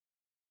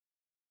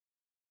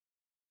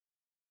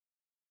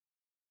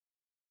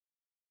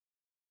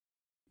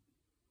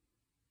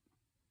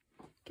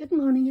Good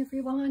morning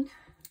everyone,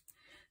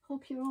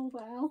 hope you're all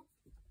well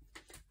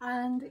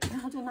and you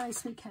had a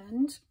nice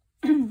weekend.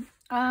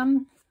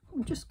 I'm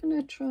just going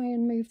to try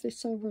and move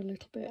this over a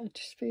little bit. I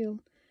just feel,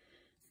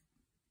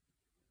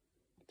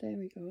 there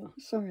we go,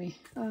 sorry,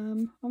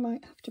 I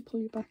might have to pull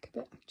you back a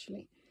bit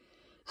actually.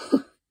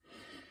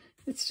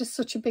 It's just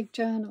such a big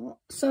journal.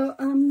 So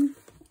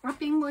I've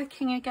been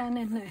working again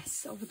in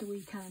this over the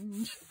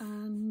weekend,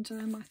 and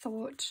I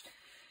thought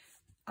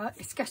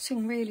it's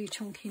getting really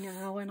chunky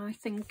now, and I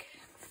think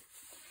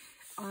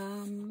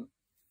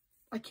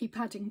I keep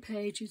adding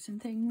pages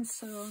and things,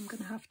 so I'm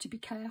going to have to be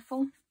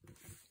careful.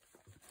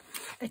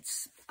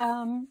 It's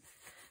I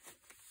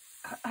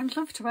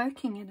loved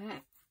working in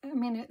it. I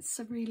mean, it's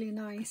a really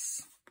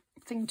nice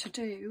thing to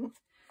do,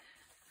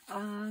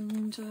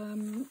 and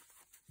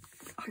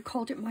I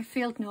called it my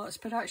field notes,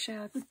 but actually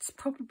I would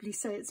probably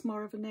say it's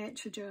more of a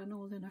nature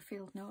journal than a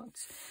field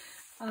notes.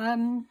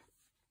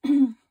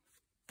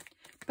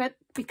 But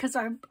because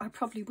I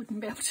probably wouldn't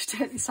be able to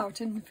take this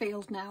out in the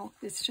field now,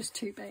 it's just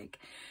too big.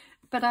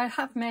 But I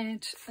have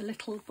made a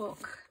little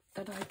book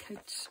that I could,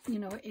 you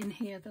know, in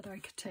here that I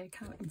could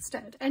take out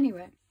instead.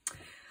 Anyway,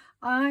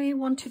 I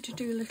wanted to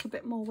do a little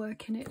bit more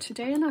work in it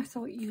today, and I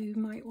thought you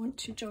might want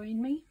to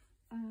join me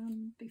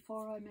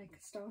before I make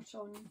a start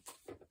on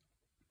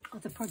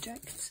other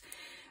projects.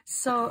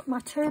 So my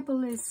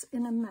table is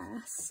in a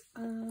mess.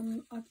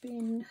 I've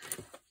been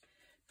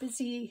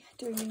busy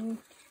doing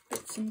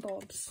bits and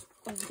bobs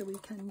over the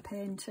weekend,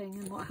 painting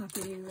and what have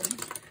you,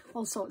 and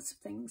all sorts of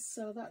things.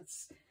 So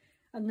that's,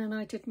 and then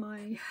I did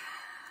my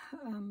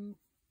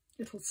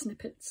little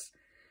snippets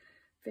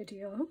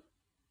video.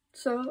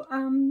 So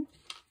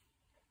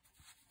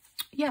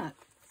yeah,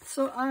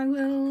 so I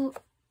will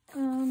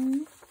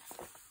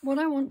what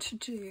I want to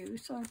do,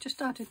 so I've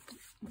just added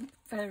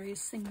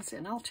various things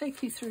in. I'll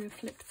take you through a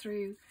flip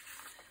through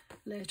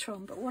later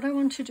on, but what I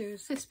want to do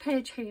is this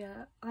page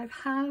here, I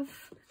have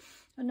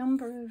a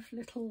number of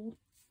little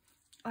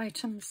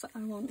items that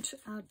I want to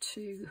add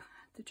to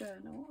the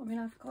journal. I mean,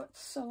 I've got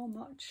so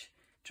much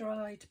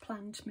dried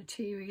plant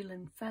material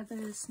and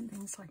feathers and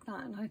things like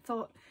that, and I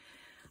thought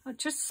I'd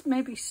just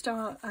maybe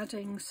start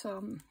adding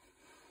some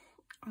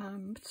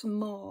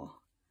more,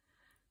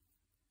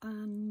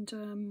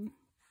 and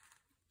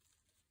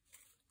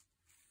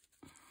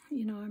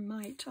you know, I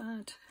might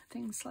add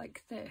things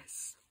like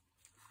this.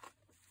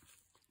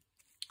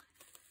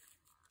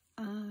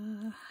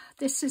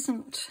 This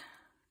isn't,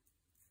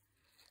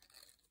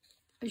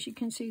 as you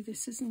can see,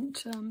 this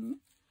isn't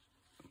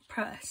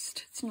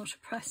pressed. It's not a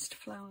pressed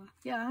flower.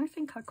 Yeah, I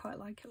think I quite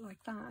like it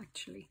like that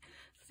actually.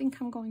 I think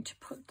I'm going to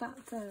put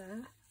that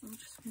there. I'll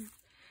just move.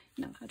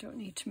 No, I don't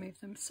need to move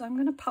them. So I'm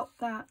going to pop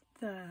that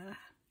there.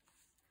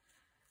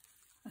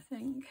 I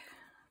think.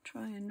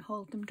 Try and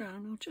hold them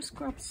down. I'll just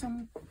grab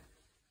some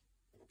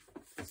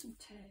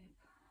tape.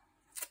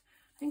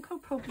 I think I'll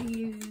probably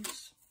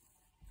use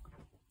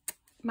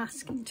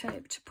masking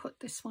tape to put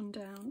this one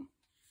down.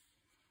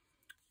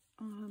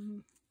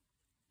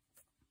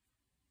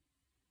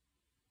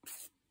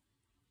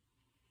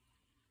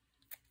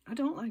 I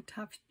don't like to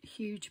have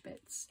huge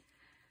bits.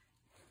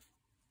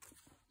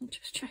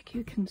 Just check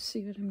you can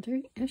see what I'm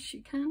doing. Yes,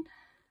 you can.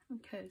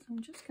 Okay, so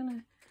I'm just going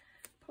to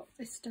pop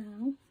this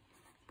down,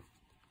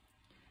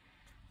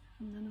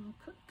 and then I'll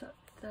put that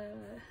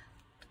there,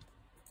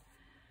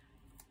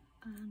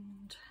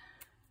 and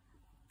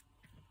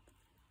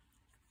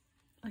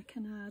I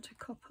can add a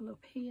couple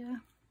up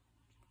here.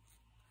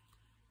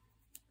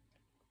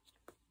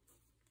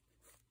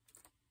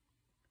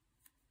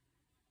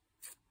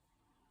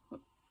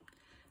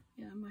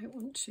 Yeah, I might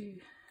want to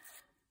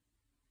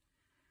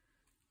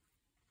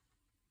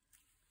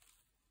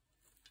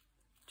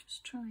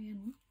just try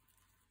and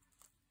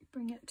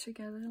bring it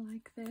together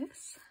like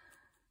this.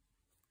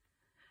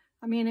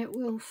 I mean, it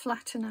will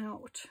flatten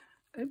out.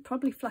 It'll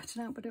probably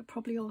flatten out, but it'll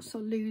probably also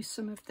lose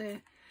some of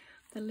the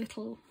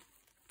little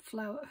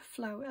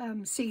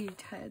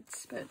seed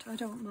heads, but I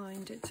don't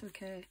mind, it's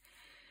okay.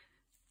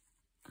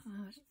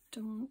 I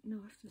don't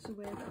know if there's a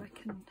way that I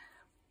can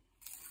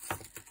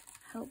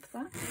help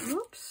that.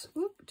 Oops,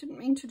 didn't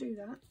mean to do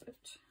that,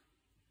 but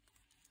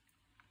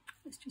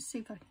let's just see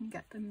if I can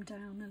get them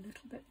down a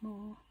little bit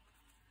more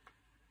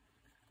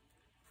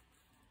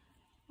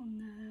on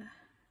there.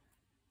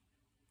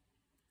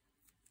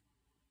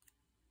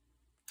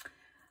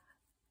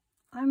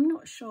 I'm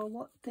not sure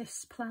what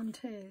this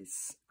plant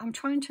is. I'm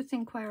trying to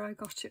think where I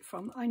got it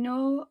from. I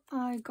know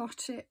I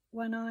got it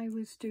when I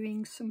was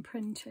doing some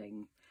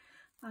printing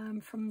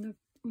from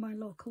my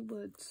local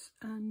woods,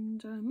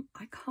 and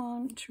I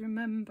can't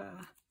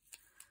remember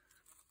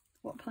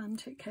what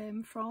plant it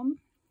came from,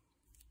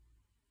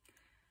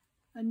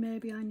 and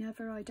maybe I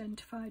never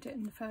identified it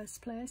in the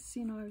first place.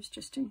 You know, I was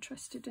just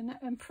interested in it,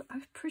 and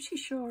I'm pretty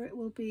sure it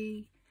will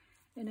be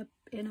in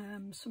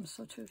some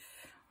sort of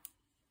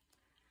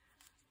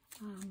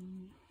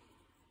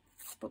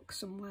book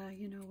somewhere,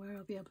 you know, where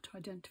I'll be able to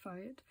identify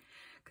it,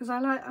 because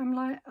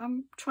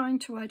I'm trying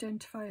to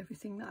identify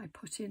everything that I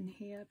put in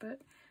here,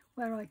 but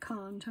where I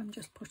can't, I'm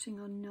just putting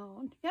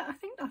unknown. Yeah, I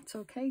think that's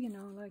okay, you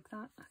know, like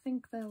that. I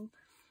think a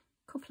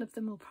couple of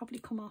them will probably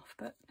come off,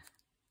 but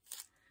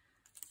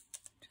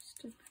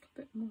just a little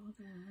bit more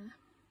there.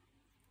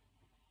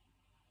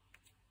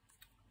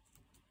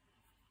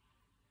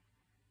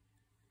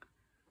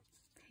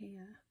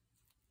 Here.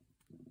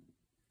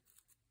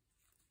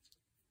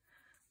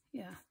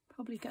 Yeah,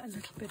 probably get a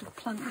little bit of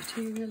plant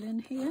material in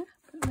here,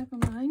 but never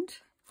mind.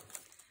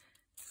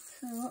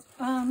 So,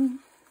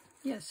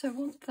 yeah, so I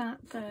want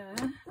that there.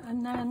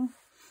 And then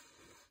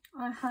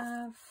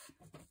I've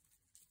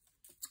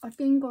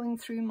been going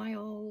through my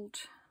old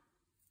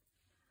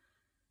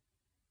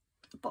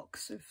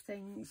box of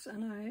things,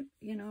 and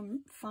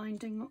I'm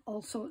finding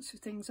all sorts of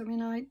things. I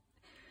mean,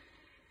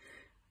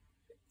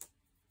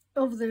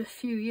 over the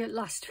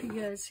last few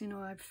years, you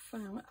know, I've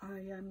found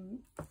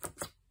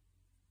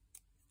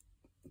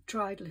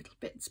dried little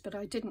bits, but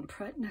I didn't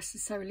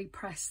necessarily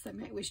press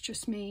them. It was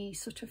just me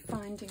sort of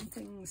finding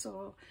things,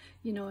 or,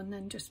 you know, and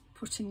then just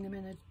putting them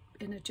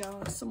in a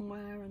jar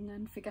somewhere and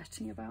then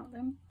forgetting about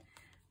them.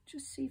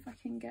 Just see if I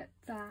can get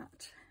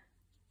that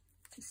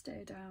to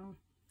stay down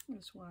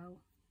as well.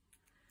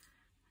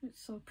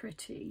 It's so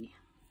pretty.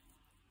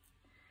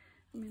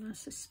 I mean, I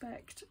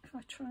suspect if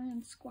I try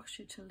and squash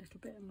it a little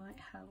bit, it might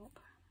help.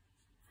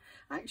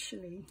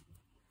 Actually,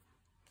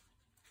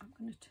 I'm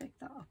going to take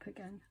that up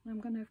again and I'm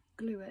going to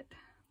glue it.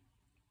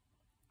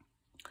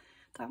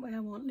 That way I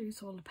won't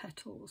lose all the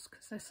petals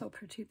because they're so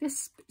pretty.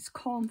 This is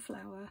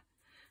cornflower.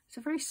 It's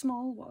a very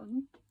small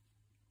one.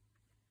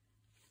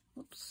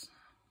 Oops.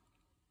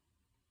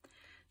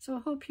 So I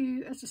hope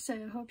you, as I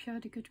say, I hope you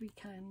had a good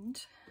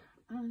weekend,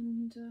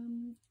 and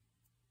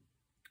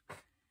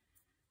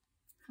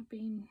I've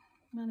been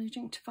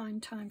managing to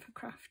find time for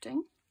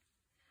crafting.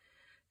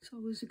 It's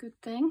always a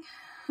good thing.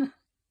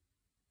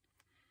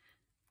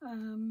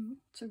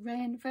 It's a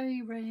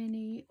very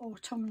rainy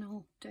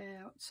autumnal day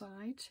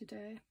outside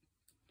today.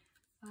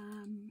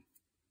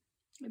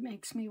 It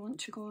makes me want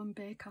to go and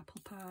bake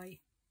apple pie.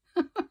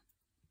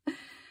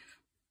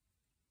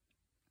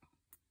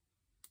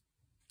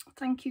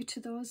 Thank you to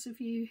those of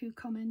you who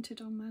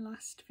commented on my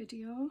last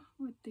video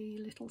with the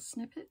little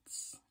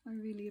snippets. I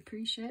really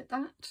appreciate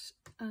that.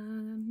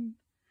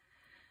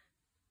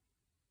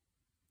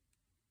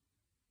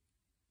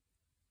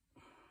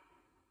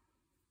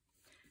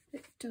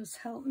 It does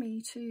help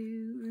me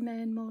to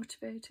remain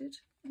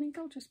motivated. I think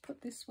I'll just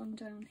put this one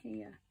down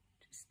here,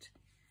 just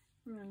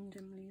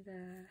randomly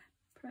there.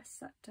 Press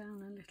that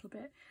down a little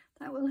bit.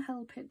 That will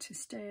help it to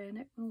stay, and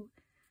it will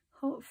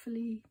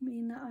hopefully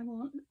mean that I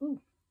won't...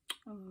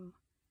 Oh,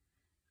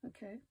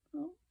 okay.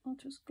 Well, I'll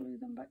just glue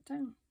them back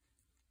down.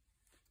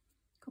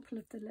 A couple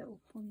of the little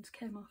ones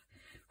came off.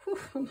 Whew,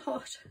 I'm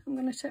hot. I'm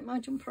going to take my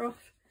jumper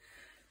off.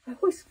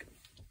 It's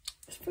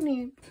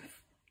funny,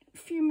 a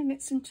few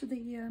minutes into the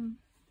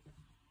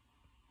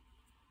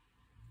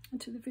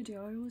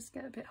video, I always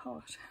get a bit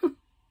hot.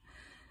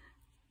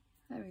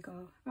 There we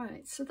go.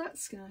 Right, so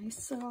that's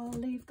nice. So I'll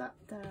leave that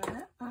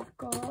there. I've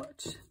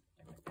got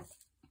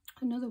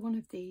another one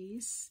of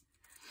these.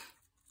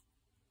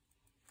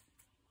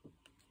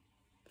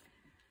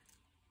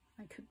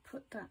 I could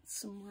put that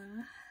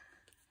somewhere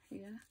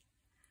here,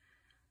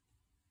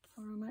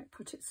 or I might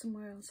put it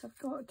somewhere else. I've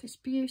got this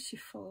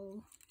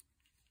beautiful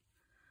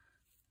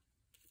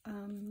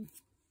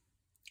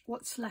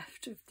what's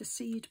left of the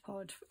seed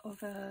pod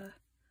of a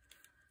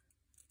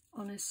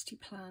honesty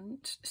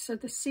plant. So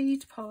the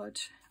seed pod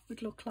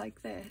would look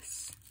like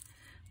this,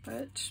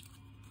 but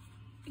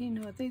you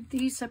know,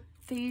 these are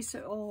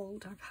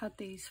old. I've had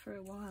these for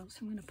a while, so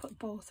I'm going to put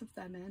both of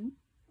them in.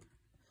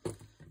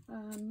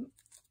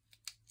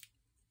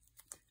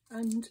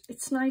 And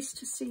it's nice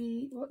to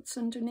see what's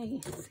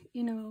underneath,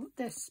 you know,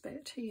 this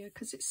bit here,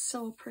 because it's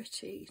so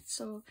pretty, it's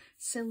so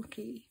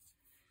silky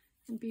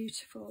and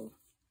beautiful.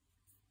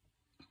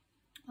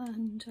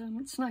 And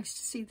it's nice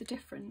to see the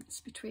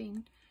difference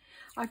between...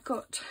 I've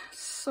got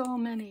so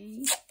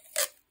many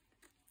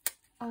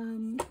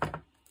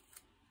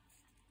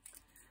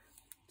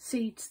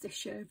seeds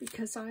this year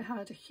because I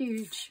had a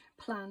huge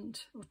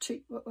plant, or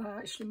two, well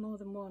actually more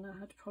than one. I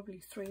had probably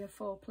 3 or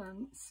 4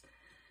 plants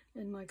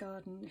in my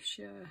garden this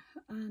year,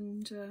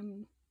 and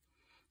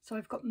so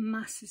I've got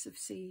masses of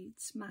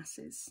seeds,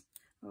 masses.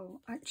 Oh,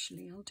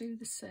 actually I'll do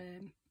the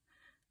same.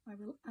 I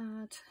will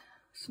add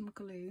some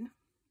glue.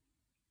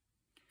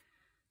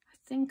 I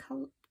think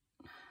I'll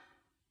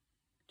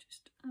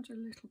just add a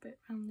little bit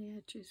around the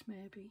edges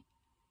maybe.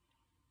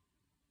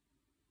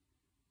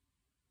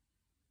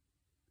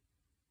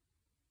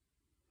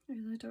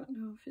 I don't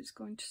know if it's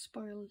going to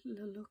spoil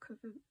the look of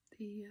the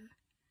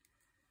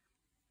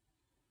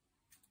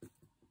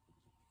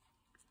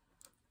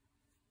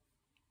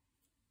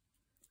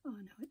oh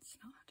no, it's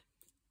not.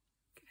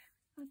 Okay,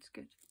 that's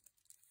good.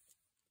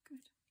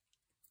 Good.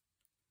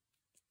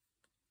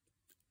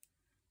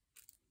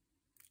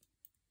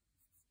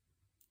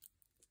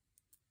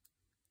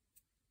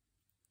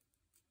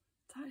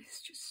 That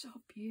is just so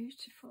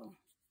beautiful.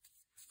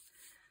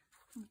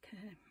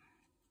 Okay.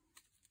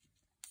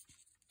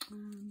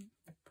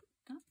 Put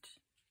that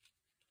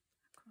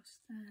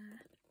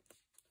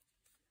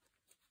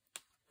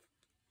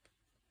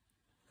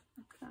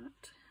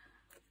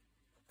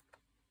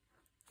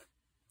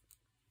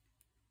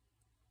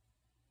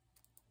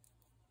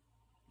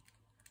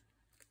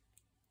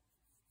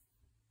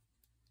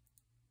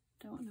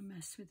don't want to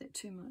mess with it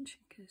too much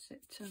because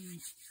it,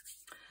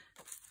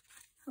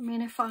 I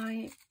mean, if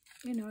I,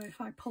 you know,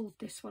 if I pulled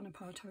this one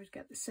apart, I would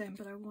get the same,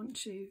 but I want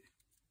to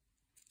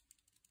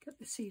get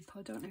the seed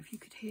pod. I don't know if you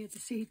could hear the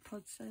seed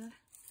pods there.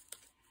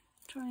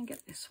 Try and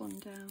get this one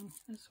down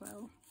as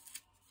well.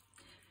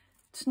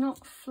 It's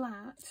not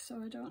flat,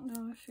 so I don't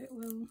know if it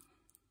will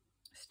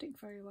stick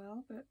very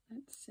well, but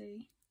let's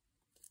see.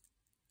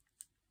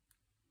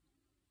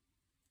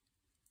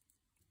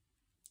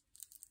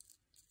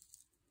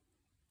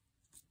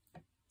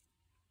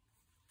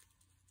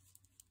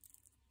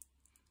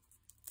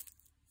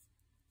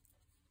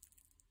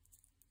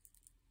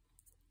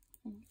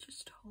 I'll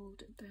just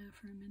hold it there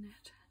for a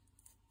minute.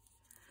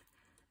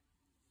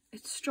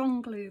 It's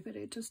strong glue, but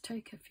it does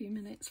take a few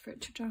minutes for it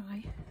to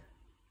dry.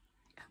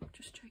 I'm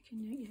just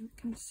checking that you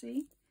can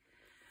see.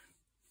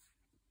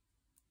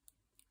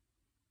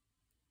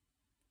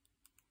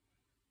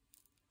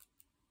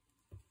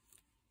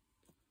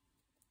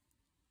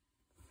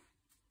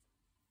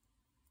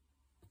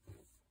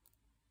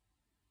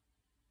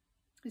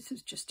 This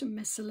is just a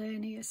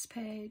miscellaneous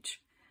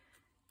page.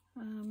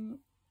 I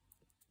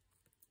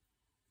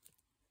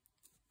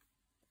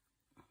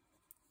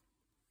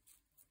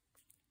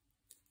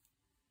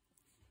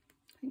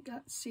think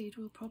that seed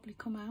will probably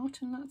come out,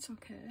 and that's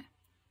okay.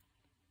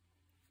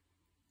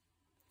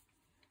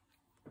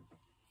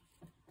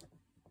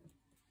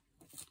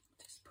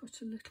 Just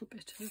put a little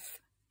bit of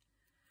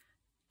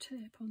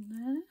tape on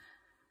there.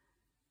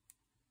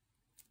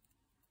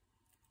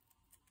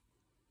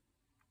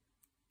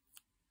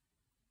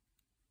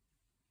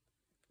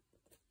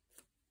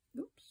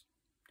 Oops,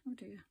 oh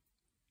dear.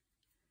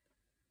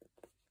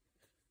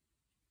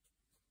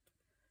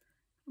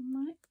 I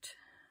might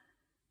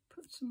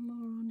put some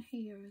more on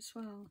here as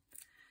well,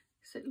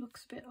 because it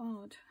looks a bit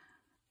odd.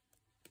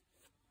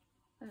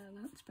 There,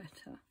 that's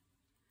better.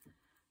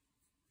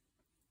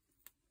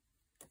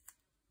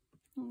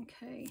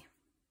 Okay.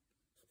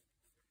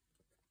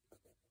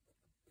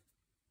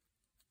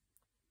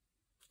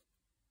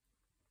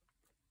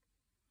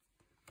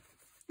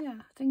 Yeah,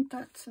 I think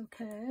that's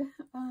okay.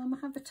 I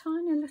have a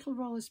tiny little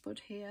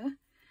rosebud here.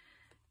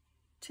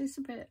 It is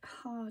a bit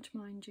hard,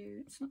 mind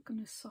you. It's not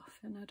going to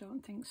soften, I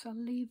don't think, so I'll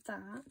leave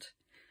that.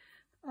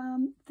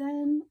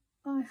 Then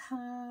I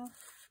have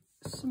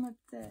some of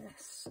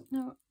this.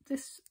 Now,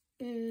 this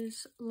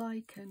is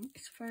lichen.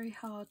 It's very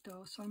hard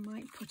though, so I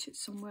might put it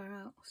somewhere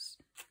else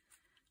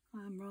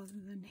rather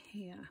than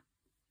here.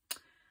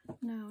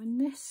 Now, in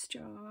this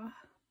jar,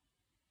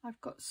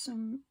 I've got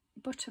some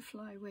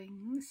butterfly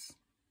wings.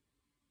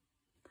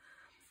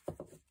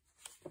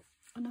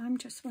 And I'm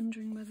just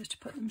wondering whether to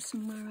put them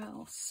somewhere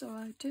else. So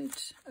I did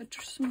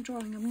some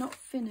drawing. I'm not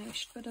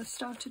finished, but I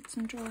started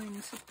some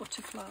drawings of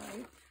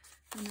butterfly.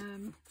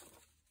 And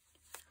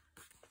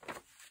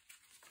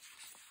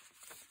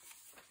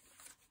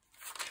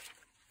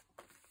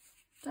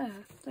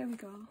there we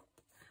go.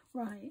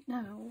 Right,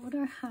 now what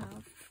I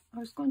have, I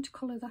was going to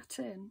colour that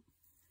in,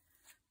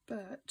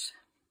 but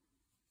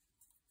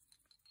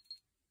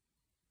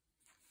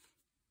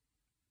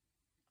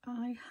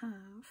I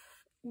have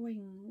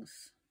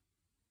wings.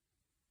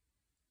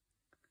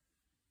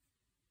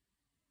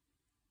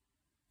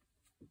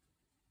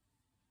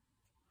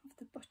 Of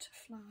the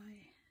butterfly.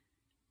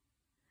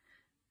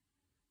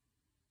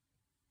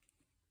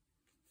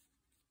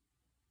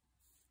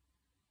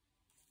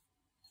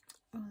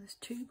 Oh, there's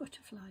two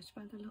butterflies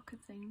by the look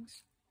of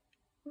things.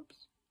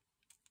 Whoops.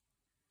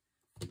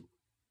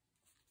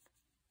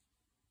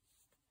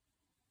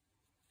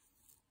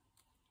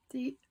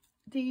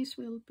 These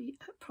will be,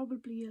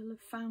 probably you'll have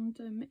found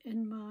them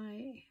in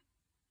my,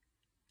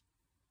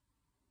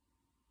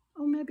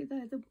 oh maybe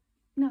they're the,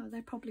 no,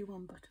 they're probably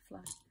one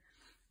butterfly.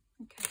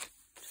 Okay,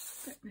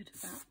 just get rid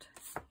of that.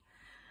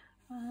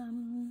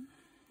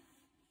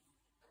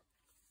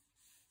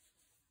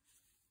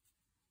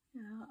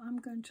 Yeah, I'm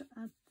going to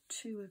add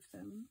two of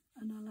them,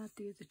 and I'll add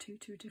the other two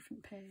to a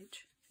different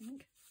page, I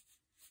think.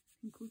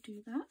 I think we'll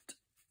do that.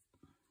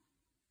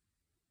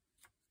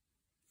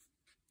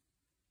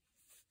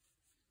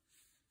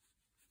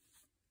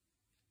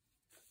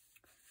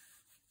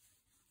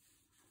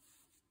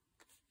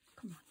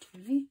 Come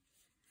on, Julie.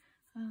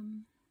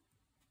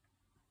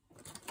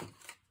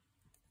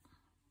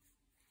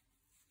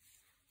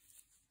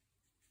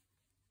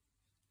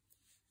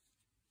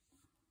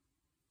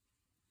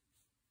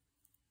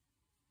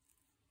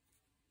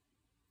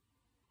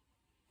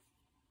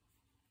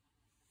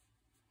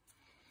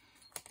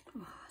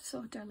 Oh,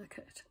 so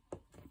delicate.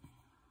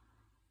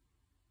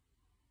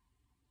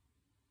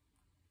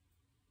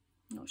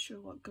 Not sure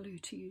what glue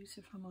to use,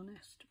 if I'm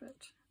honest,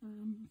 but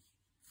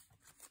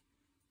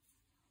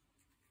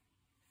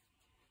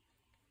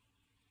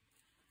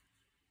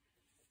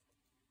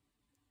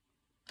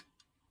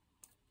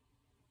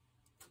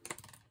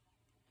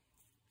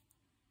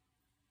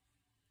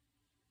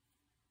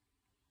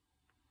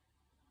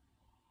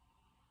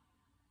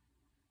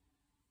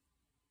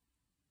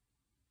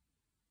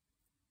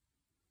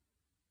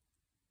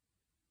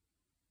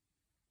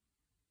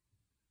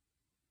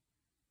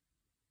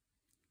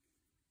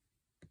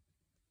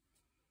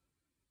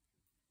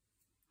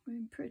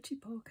in pretty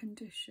poor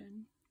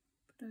condition,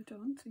 but I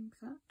don't think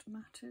that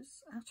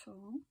matters at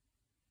all.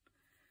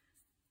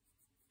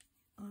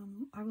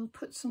 I will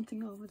put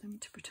something over them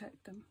to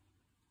protect them.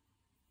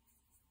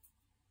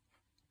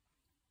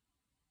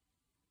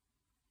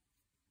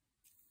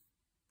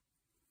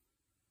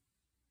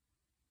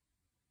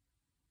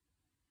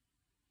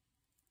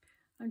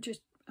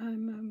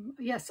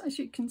 Yes, as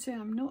you can see,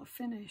 I'm not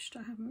finished.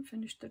 I haven't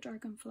finished the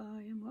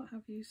dragonfly and what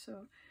have you,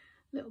 so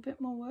a little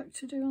bit more work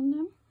to do on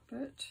them,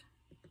 but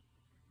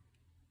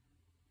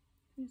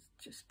it's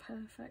just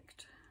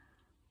perfect.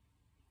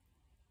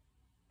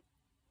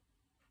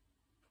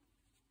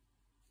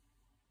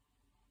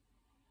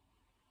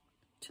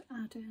 To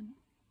add in.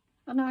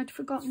 And I'd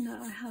forgotten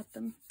that I had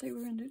them. They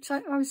were in it.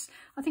 So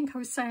I think I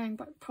was saying,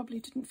 but probably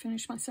didn't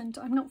finish my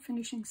sentence. I'm not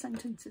finishing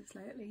sentences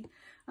lately.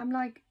 I'm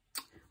like,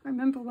 I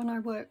remember when I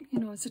worked, you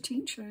know, as a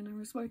teacher, and I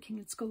was working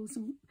in schools,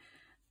 and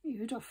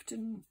you'd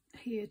often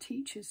hear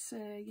teachers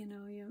say, you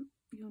know, you're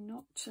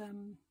not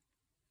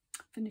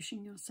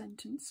finishing your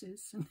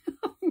sentences. And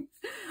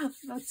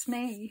that's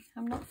me.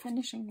 I'm not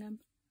finishing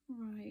them.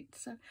 Right.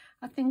 So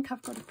I think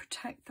I've got to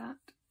protect that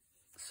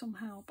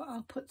somehow, but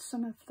I'll put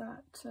some of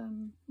that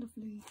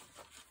lovely,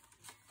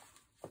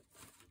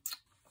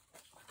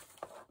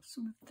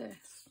 some of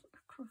this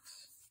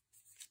across.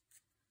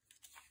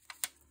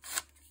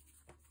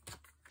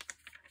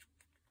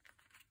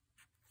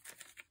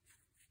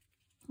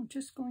 I'm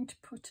just going to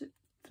put it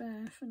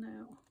there for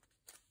now.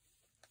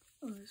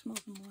 Oh, there's more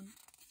than one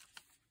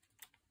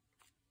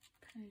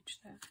page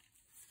there.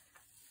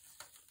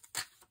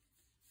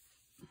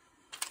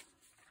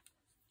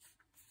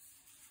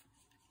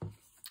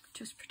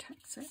 Just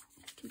protects it,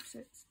 keeps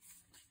it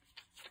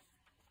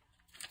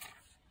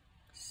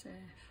safe.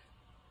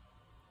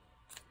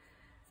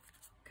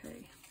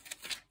 Okay.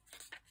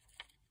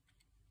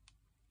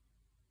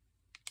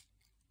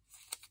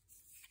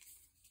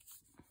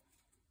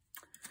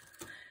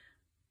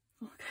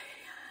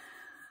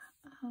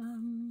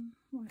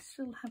 Well, I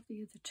still have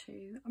the other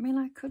two. I mean,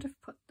 I could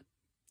have put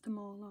them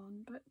all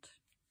on, but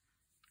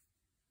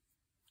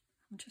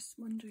I'm just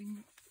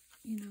wondering,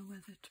 you know,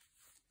 whether to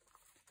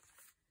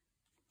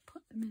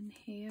put them in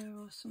here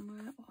or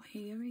somewhere, or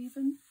here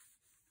even.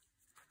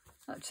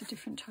 That's a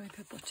different type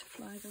of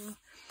butterfly though.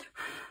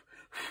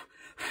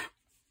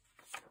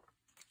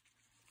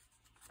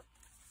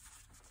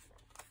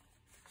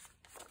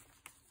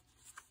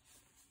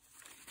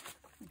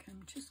 Okay,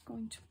 I'm just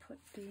going to put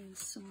these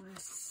somewhere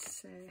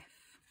safe.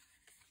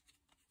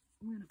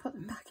 I'm going to put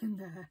them back in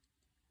there,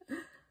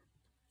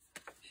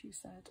 she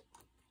said.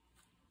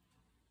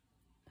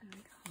 There we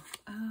go.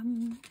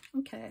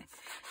 Okay,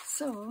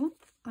 so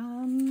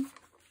I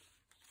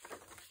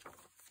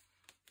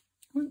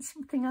want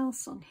something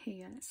else on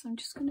here, so I'm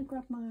just going to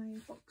grab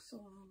my box of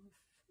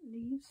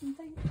leaves and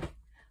things.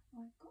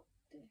 I've got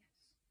this.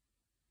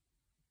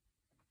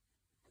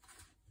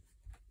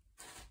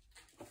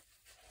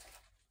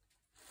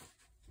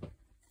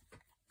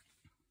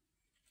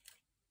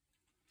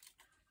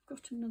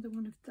 Got another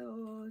one of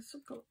those.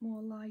 I've got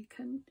more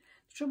lichen.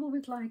 The trouble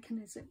with lichen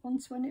is that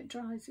once when it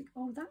dries,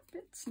 oh, that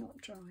bit's not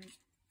dry.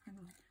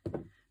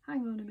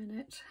 Hang on a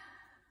minute.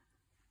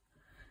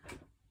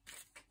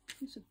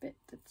 There's a bit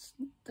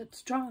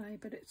that's dry,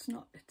 but it's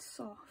not. It's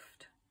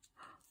soft.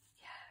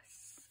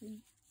 Yes,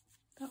 see,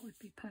 that would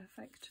be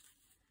perfect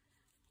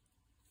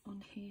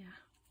on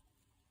here.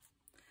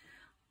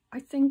 I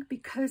think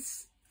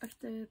because of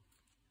the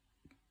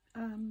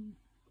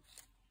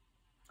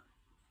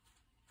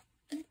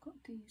I've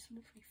got these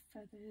lovely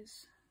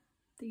feathers.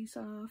 These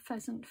are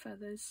pheasant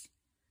feathers.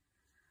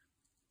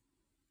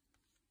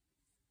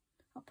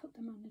 I'll put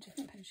them on a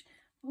different page.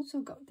 I've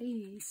also got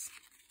these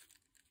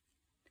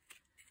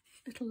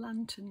little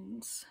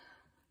lanterns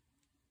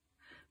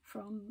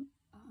from,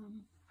 I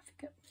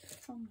forget what they're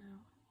from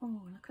now.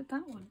 Oh, look at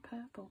that one,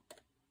 purple.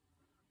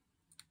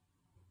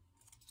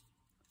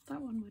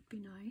 That one would be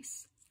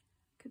nice.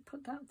 Could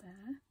put that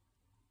there.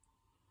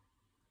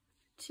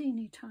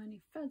 Teeny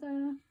tiny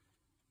feather.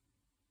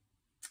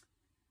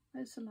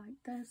 There's a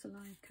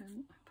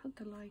lichen. Put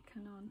the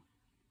lichen on.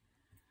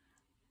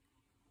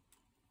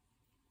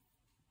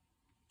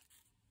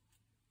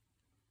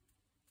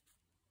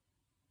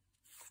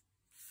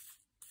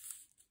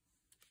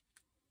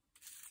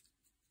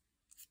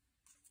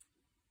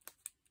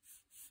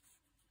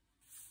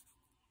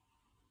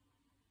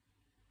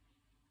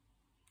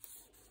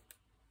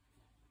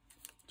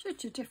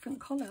 Such a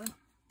different colour.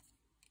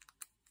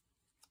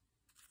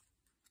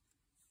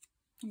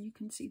 And you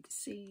can see the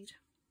seed.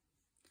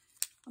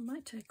 I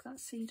might take that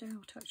seed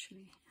out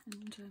actually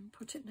and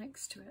put it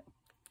next to it.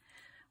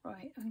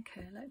 Right,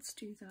 okay, let's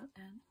do that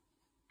then.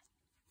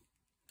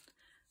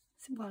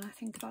 So while I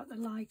think about the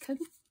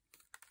lichen.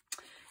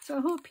 So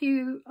I hope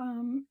you,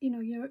 you know,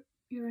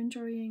 you're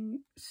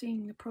enjoying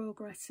seeing the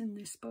progress in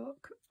this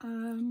book.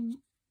 You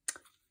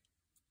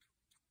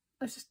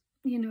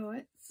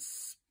know,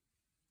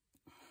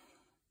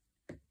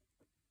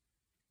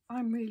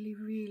 I'm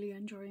really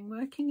enjoying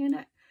working in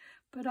it,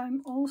 but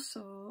I'm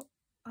also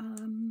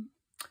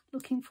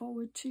looking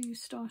forward to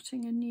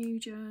starting a new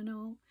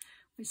journal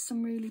with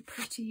some really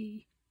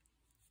pretty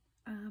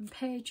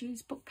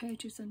pages, book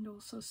pages, and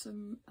also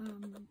some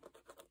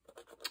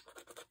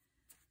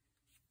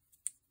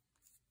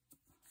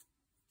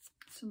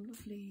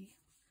lovely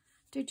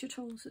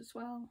digitals as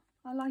well.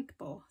 I like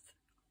both.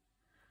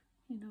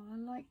 You know, I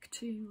like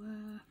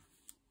to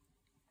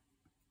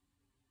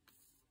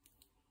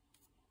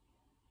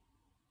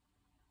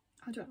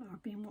I don't know,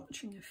 I've been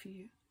watching a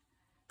few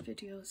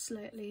videos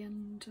lately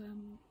and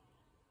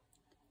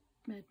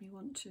made me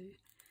want to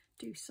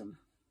do some.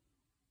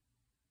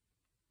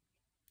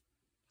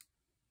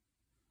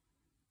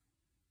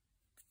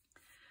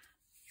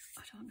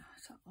 I don't know,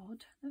 is that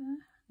odd there?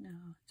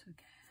 No, it's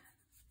okay.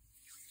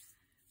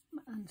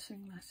 I'm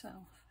answering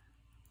myself.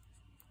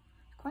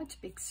 Quite a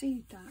big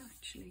seed that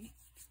actually.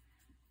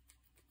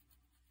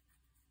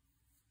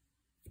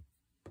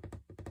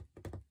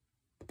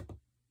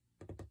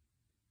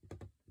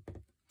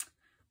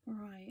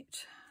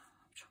 Right,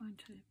 I'm trying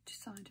to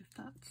decide if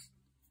that's...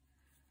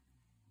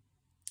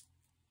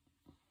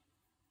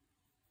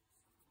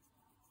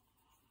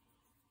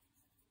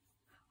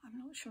 I'm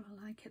not sure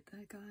I like it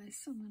there, guys,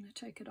 so I'm going to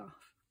take it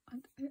off.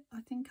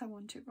 I think I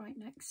want it right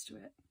next to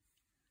it.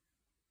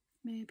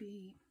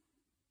 Maybe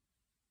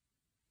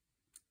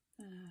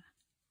there.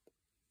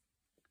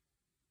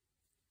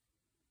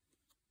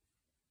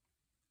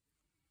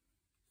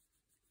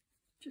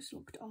 Just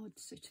looked odd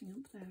sitting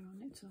up there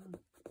on its own.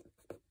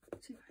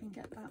 See if I can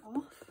get that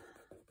off,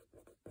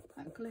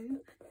 that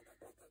glue.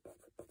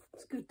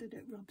 It's good that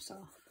it rubs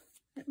off.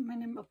 I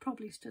mean, it'll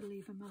probably still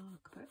leave a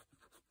mark, but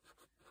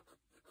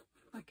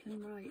I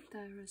can write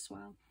there as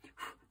well.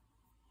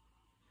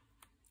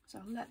 So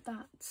I'll let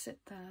that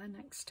sit there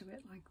next to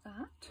it like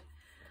that.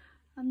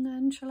 And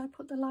then shall I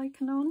put the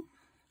lichen on,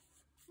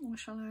 or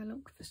shall I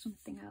look for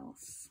something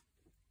else?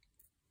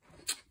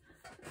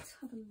 Let's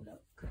have a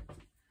look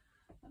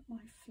at my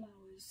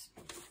flowers.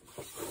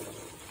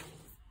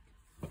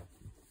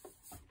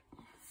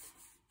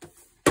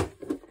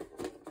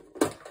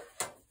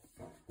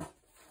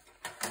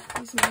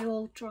 These are the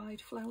old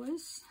dried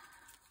flowers.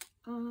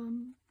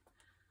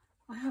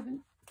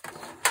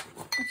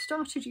 I've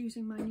started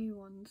using my new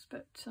ones,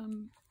 but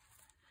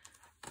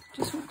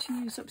just want to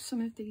use up some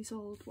of these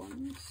old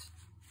ones.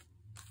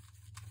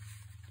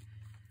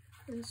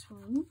 This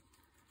one.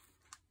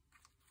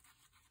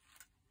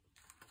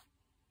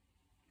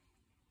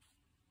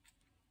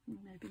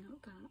 Maybe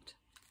not that.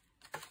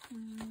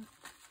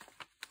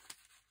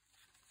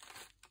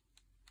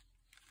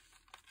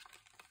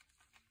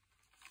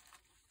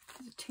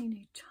 There's a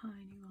teeny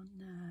tiny one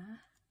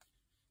there.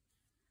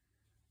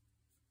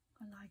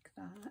 I like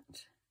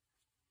that.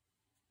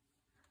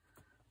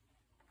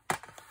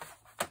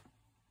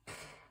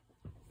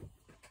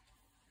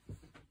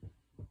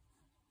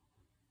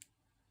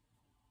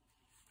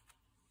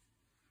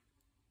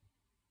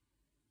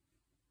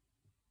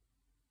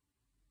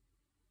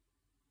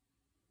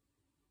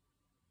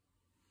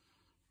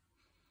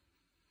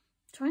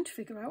 Trying to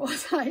figure out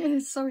what that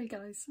is. Sorry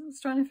guys, I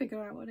was trying to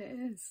figure out what it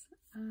is.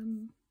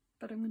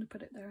 But I'm going to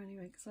put it there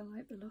anyway because I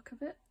like the look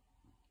of it.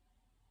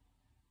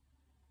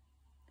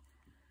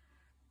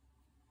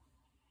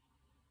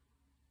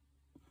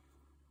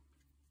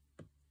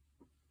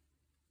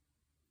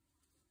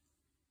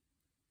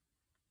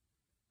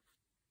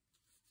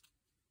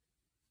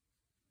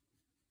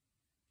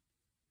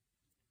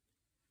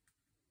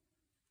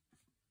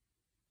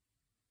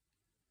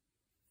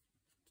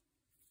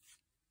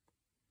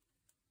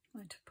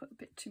 Might have put a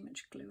bit too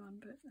much glue on,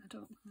 but I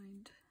don't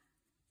mind.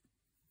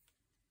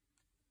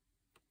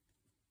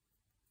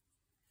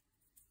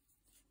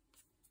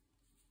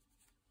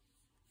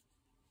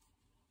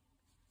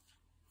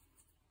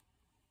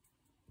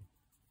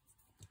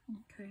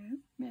 Okay,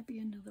 maybe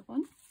another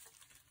one.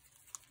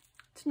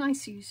 It's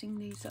nice using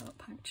these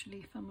up actually,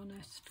 if I'm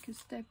honest,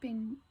 because they've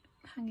been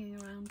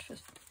hanging around for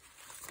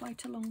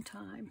quite a long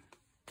time.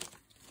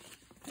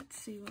 Let's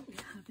see what we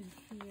have in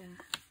here.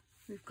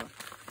 We've got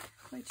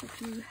quite a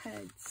few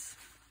heads,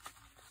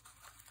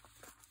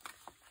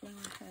 flower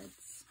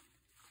heads.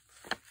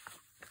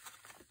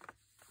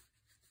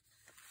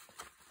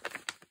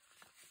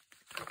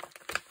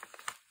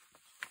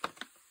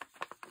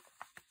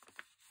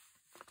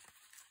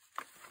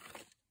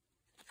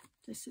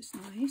 This is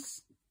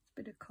nice,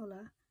 bit of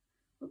colour.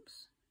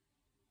 Oops,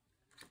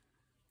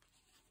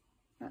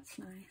 that's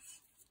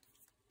nice.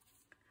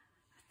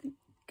 I think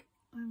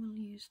I will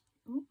use,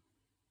 oh,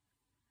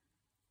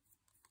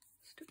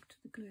 stuck to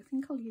the glue. I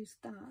think I'll use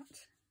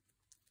that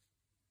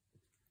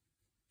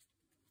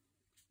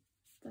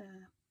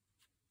there.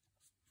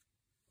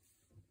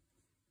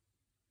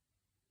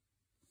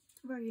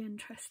 Very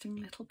interesting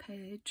little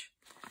page.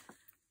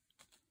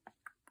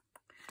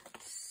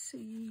 Let's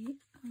see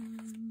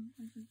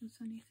whether there's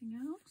anything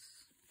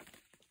else.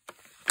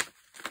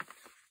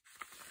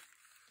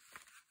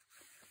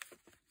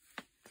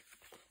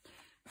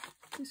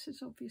 This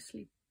is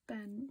obviously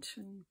bent,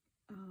 and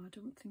I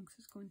don't think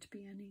there's going to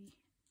be any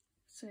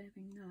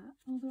saving that,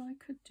 although I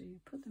could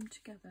put them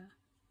together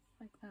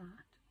like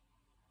that.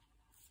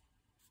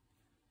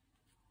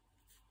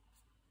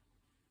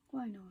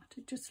 Why not?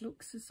 It just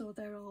looks as though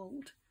they're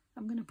old.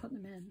 I'm going to put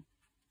them in.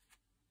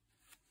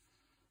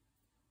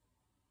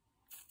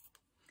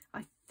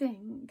 I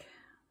think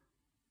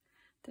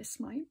this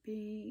might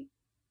be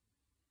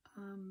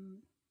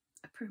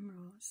a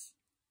primrose,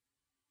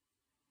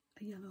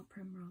 a yellow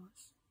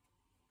primrose.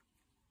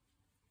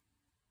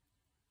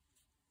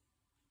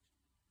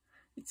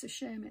 It's a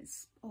shame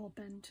it's all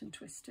bent and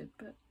twisted,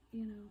 but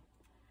you know,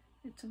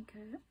 it's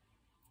okay.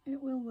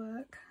 It will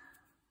work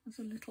as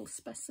a little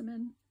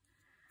specimen.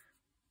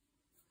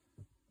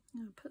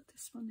 I'll put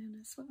this one in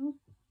as well.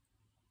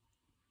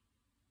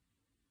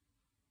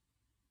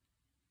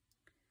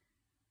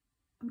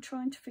 I'm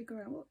trying to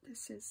figure out what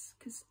this is,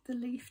 because the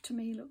leaf to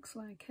me looks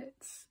like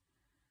it's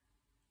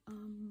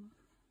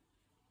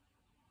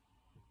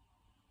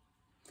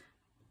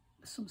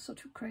some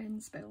sort of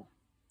cranesbill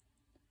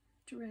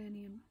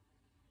geranium.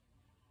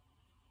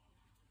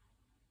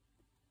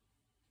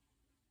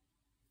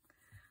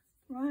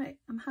 Right,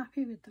 I'm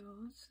happy with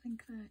those. I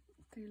think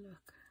they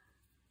look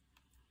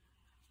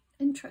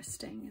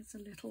interesting as a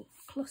little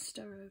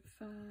cluster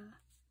of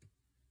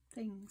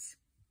things.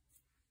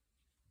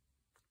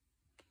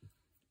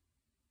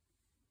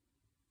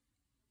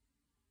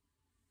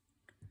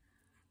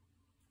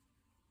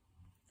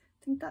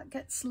 I think that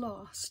gets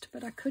lost,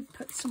 but I could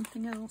put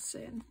something else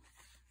in.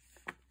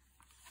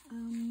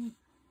 Oh,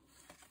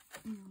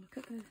 look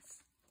at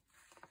this.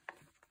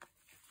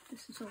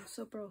 This is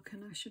also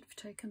broken. I should have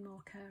taken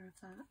more care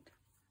of that.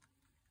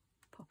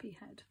 Poppy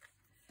head.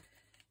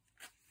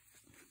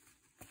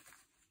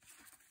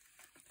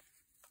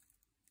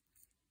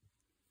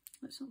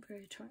 That's not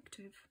very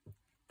attractive. I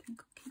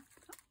think I'll keep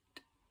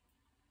that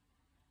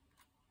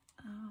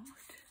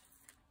out.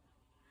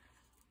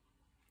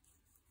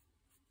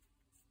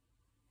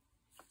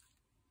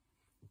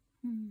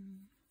 I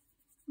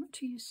want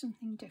to use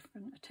something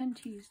different. I tend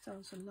to use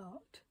those a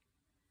lot.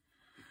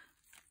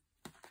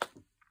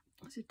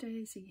 There's a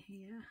daisy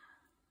here.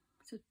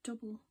 It's a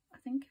double, I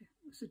think it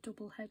was a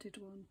double-headed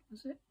one,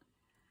 was it?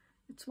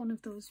 It's one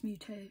of those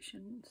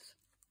mutations.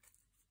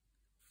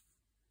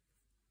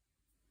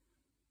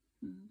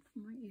 I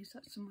might use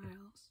that somewhere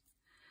else.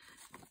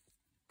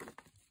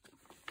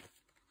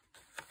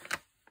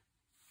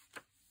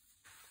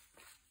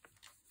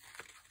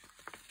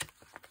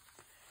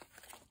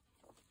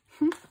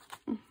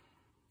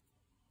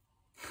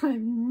 I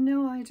have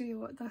no idea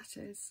what that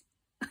is.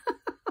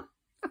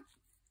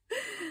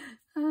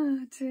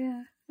 Oh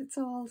dear, it's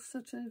all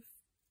sort of...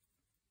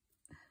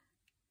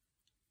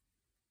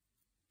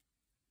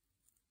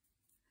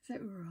 Is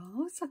it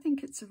rose? I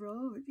think it's a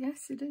rose.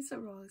 Yes, it is a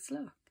rose,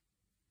 look.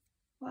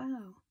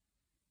 Wow.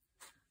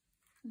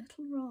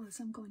 Little rose,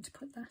 I'm going to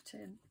put that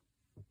in.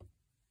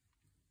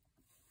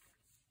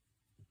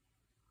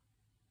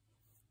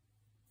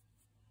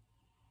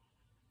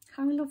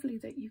 How lovely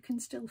that you can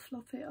still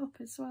fluff it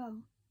up as well.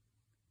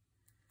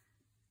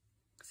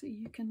 So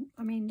you can,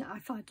 I mean,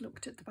 if I'd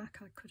looked at the back,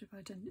 I could have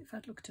identified, if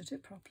I'd looked at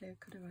it properly, I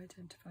could have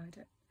identified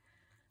it.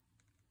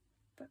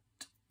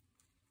 But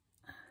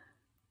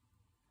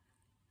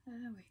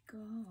there we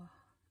go.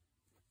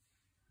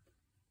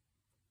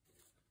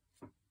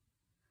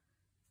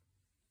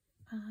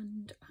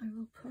 And I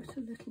will put a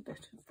little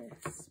bit of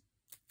this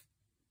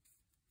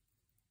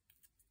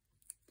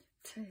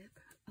tape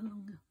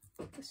along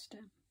the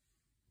stem.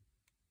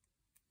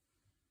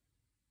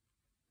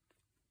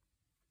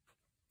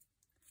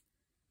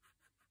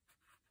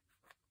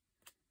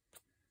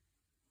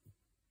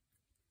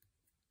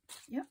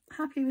 Yep,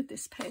 happy with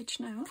this page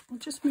now. I'll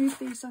just move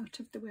these out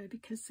of the way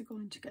because they're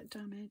going to get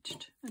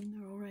damaged, and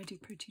they're already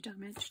pretty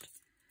damaged.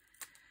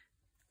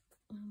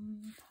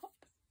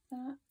 Pop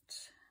that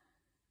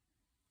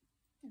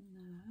in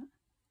there.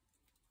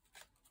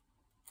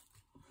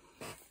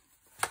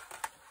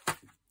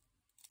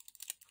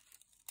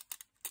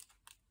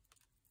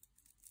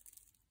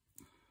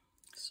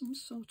 Some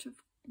sort of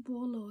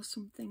wool or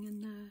something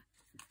in there.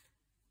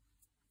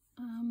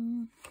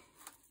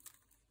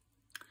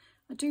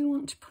 I do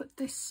want to put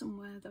this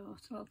somewhere though,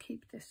 so I'll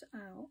keep this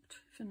out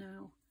for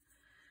now,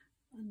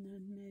 and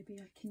then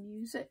maybe I can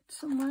use it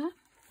somewhere.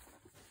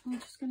 I'm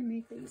just going to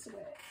move these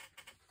away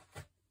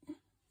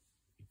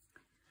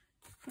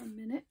for a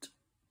minute.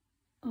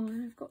 Oh,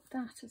 and I've got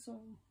that as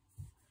well.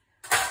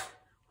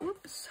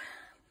 Whoops.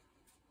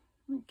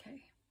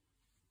 Okay.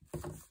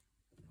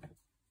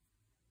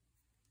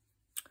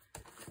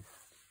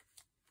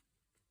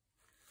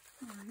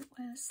 Right,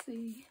 where's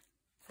the...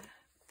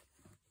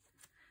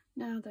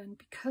 Now then,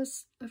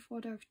 because of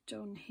what I've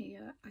done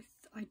here,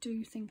 I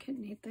do think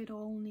they'd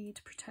all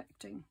need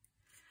protecting.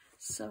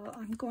 So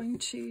I'm going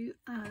to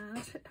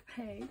add a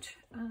page,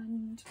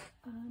 and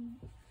I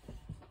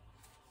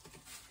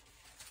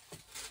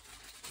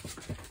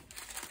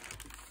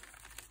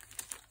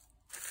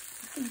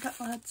think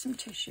I'll add some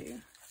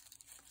tissue.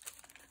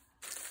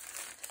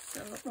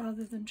 So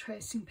rather than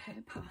tracing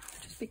paper,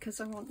 just because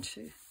I want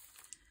to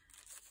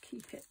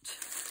keep it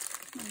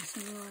nice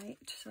and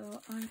light.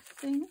 So I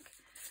think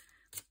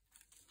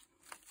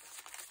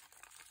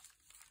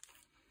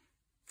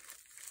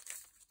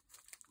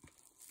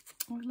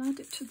We'll add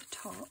it to the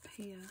top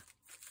here.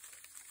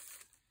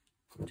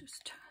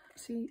 Just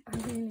see, I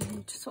really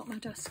need to sort my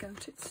desk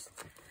out. It's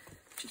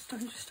just, I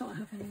just don't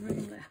have any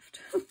room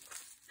left.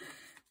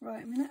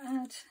 Right, I'm going to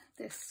add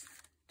this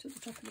to the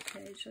top of the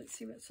page. Let's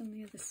see what's on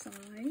the other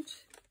side.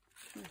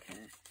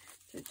 Okay,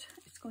 so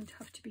it's going to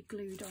have to be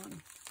glued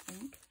on, I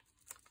think.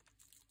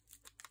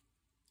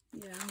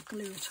 Yeah, I'll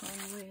glue it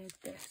on with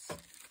this.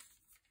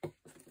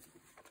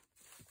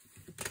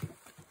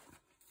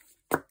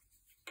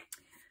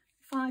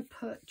 If I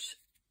put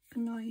a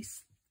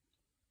nice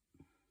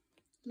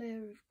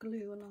layer of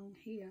glue along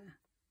here,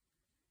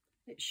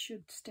 it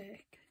should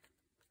stick.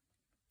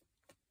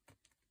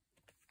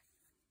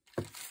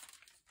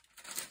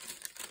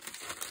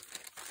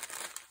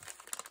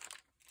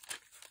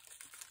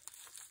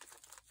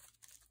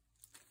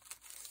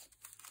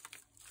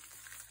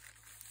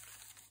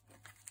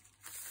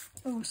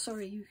 Oh,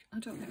 sorry, I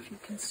don't know if you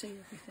can see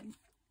everything.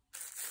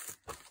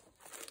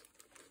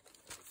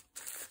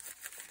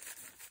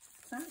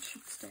 That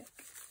should stick.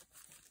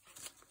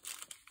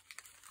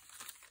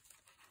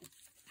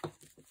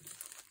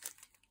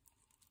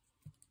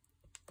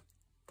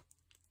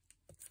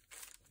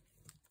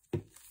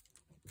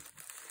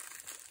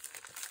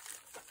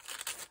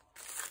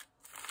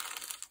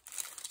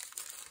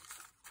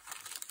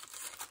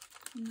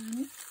 And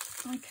then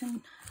I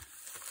can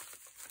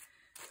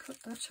cut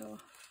that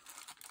off.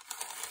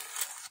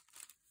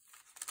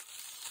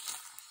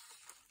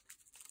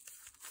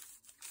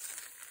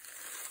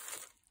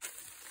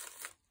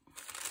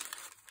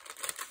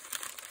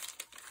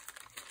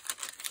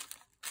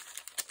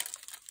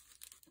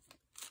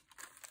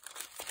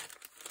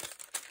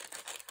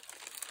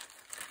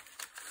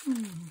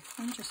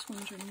 I'm just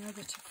wondering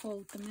whether to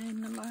fold them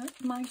in. I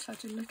might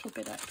add a little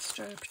bit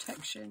extra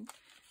protection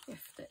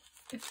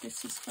if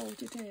this is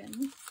folded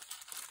in.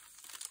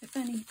 If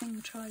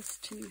anything tries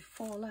to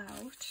fall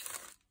out,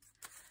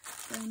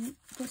 then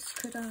this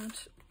could add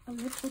a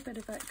little bit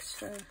of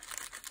extra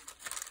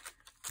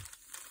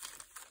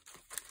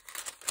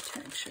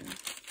protection,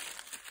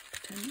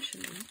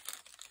 potentially.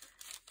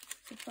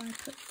 So if I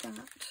put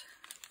that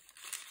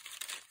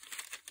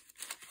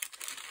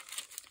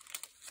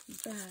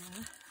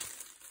there,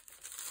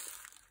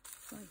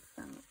 like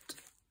that.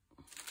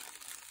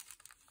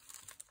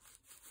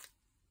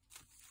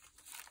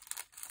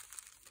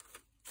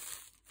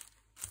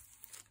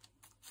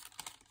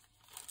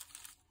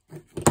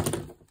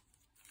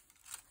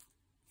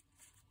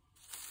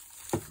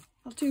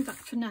 I'll do that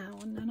for now,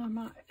 and then I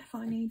might, if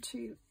I need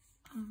to,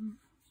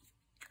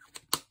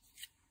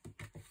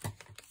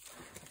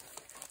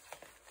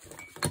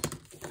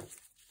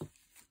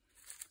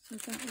 so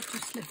that will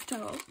just lift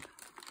up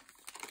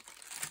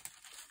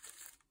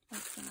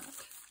like that.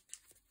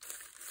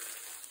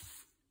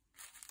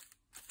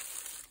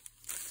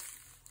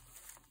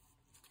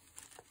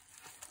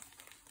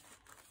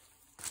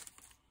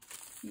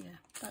 Yeah,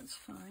 that's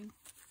fine.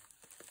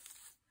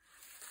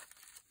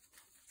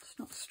 It's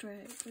not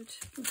straight, but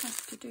you'll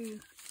have to do,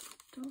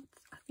 don't,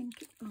 I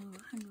think, oh,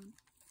 hang on.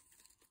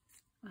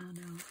 Oh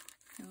no,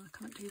 I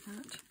can't do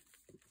that.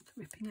 It's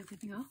ripping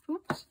everything off,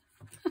 oops.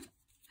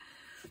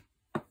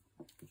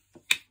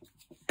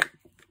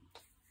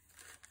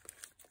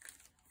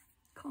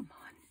 Come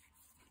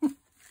on.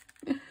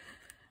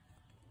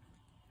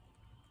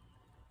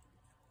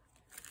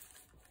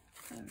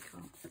 There we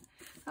go.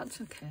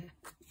 That's okay.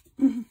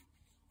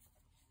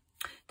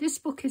 This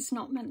book is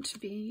not meant to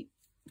be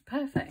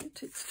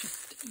perfect. It's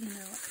just, you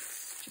know,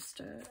 it's just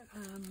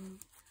an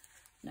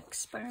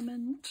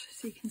experiment.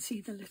 So you can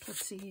see the little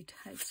seed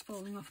heads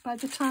falling off. By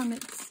the time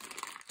it's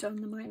done,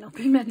 there might not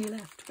be many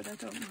left, but I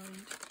don't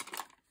mind.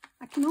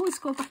 I can always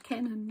go back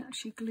in and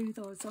actually glue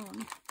those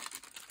on,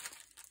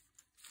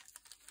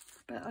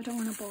 but I don't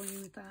want to bore you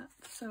with that.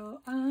 So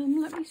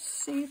let me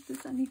see if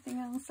there's anything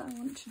else I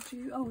want to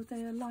do. Oh,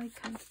 they're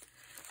lichen.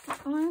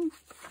 I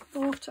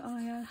thought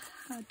I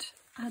had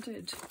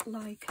added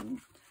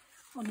lichen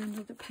on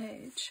another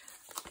page.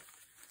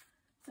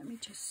 Let me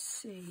just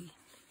see.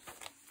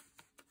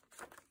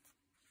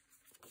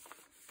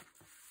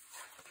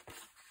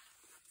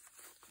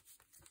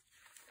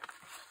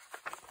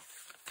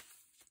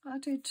 I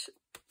did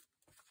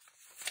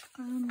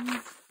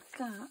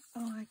that.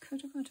 Oh, I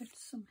could have added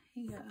some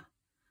here.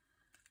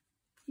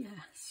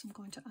 Yes, I'm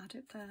going to add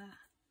it there.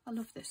 I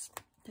love this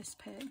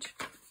page.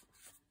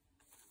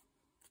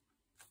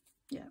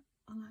 Yeah,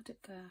 I'll add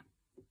it there.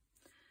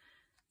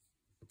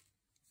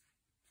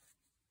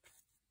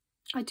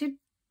 I did,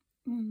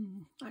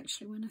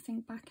 actually, when I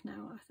think back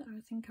now, I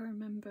think I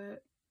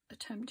remember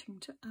attempting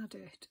to add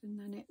it and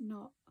then it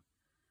not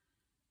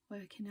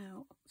working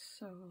out.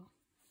 So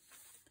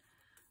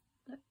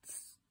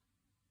let's,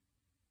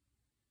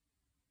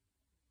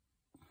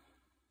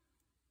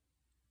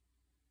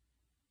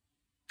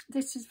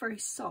 this is very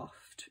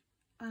soft,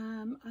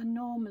 and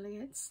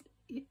normally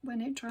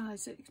when it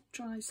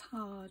dries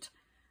hard.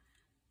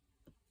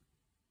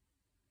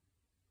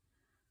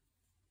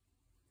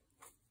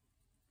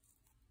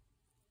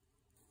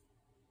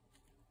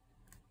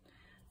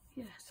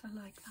 Yes, I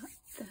like that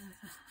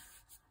there.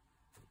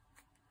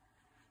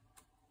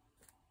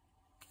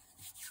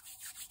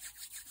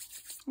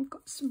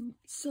 some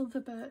silver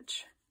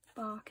birch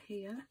bark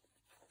here.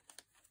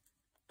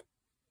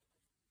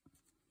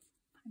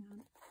 Hang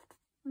on,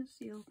 where's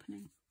the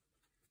opening?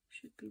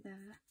 Should be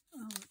there.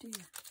 Oh dear.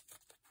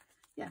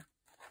 Yeah.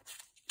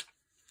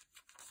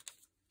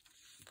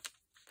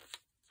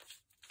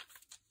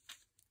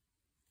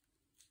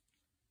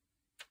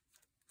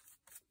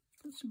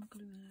 Put some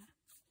glue there.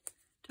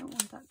 Don't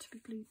want that to be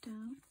glued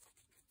down.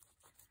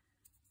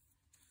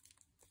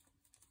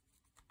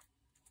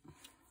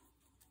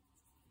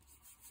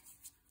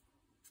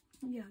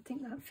 Yeah, I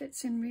think that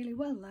fits in really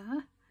well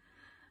there.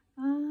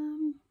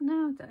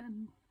 Now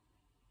then,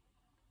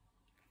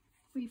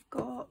 we've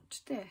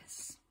got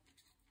this.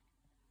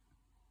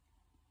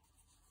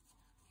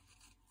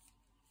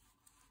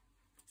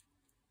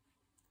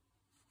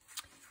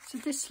 So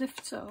this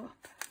lifts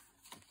up.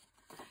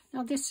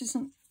 Now this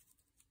isn't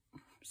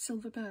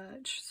silver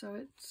birch, so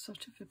it's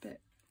sort of a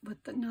bit,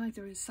 but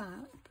neither is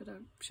that, but I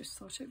just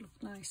thought it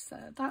looked nice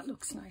there. That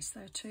looks nice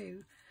there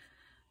too,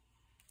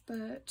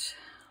 but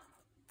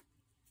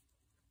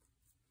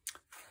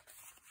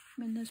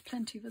I mean there's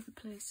plenty of other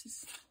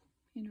places,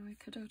 you know, I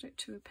could add it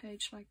to a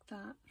page like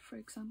that, for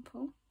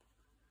example.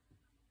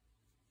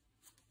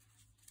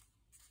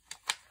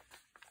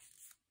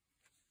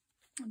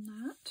 And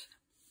that.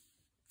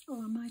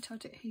 Oh, I might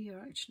add it here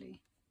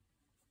actually.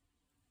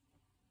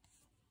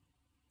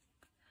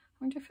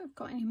 I wonder if I've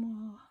got any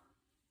more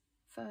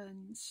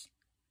ferns.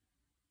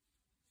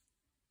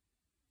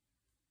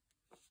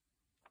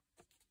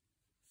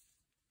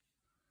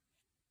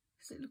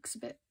 Because it looks a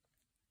bit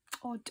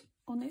odd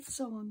on its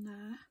own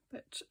there,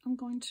 but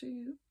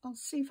I'll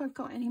see if I've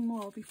got any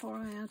more before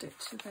I add it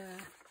to there.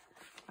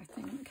 I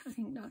think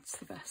that's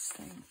the best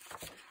thing.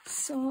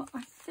 So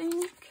I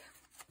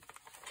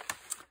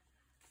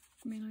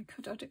mean I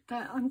could add it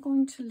there. I'm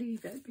going to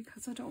leave it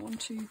because I don't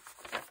want to.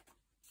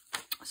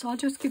 So I'll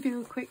just give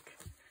you a quick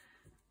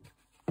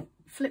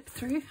flip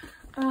through.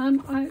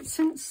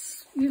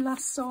 Since you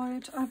last saw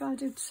it, I've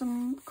added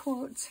some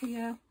quotes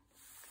here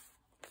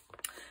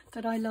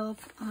that I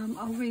love.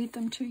 I'll read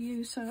them to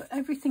you. So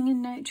everything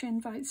in nature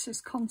invites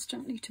us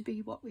constantly to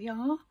be what we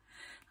are.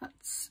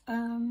 That's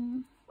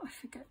I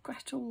forget,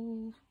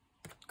 Gretel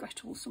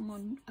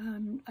someone,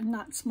 and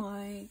that's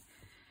my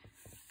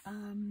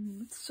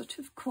sort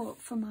of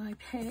quote for my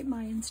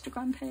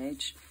Instagram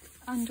page,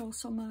 and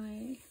also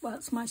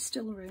it's my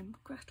still room.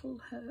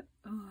 Gretel,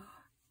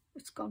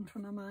 it's gone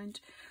from my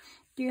mind.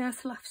 The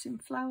earth laughs in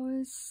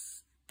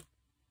flowers.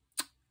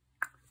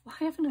 Why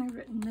haven't I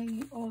written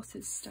the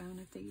authors down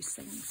of these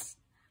things?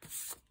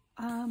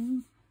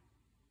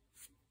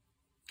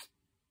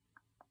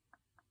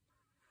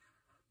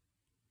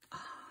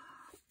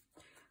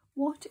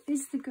 What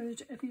is the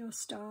good of your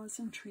stars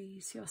and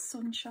trees, your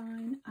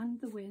sunshine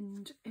and the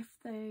wind, if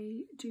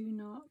they do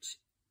not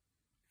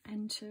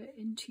enter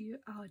into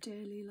our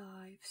daily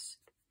lives?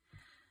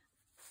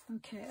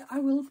 Okay, I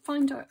will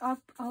find out.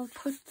 I'll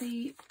put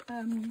the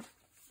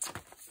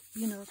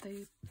you know,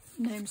 the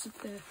names of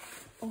the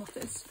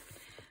authors.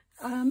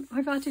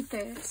 I've added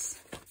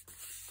this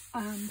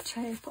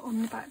tape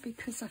on the back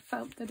because I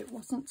felt that it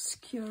wasn't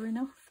secure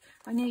enough.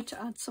 I need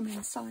to add some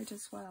inside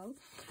as well.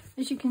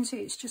 As you can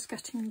see, it's just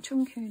getting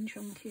chunkier and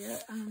chunkier,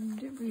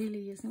 and it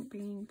really isn't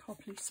being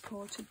properly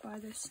supported by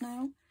this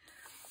now.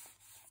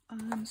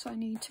 So I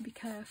need to be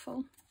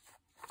careful.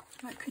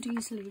 That could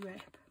easily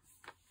rip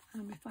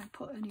if I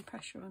put any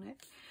pressure on it.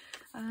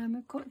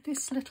 I've got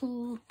this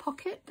little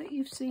pocket that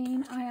you've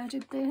seen. I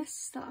added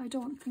this that I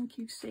don't think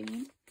you've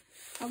seen.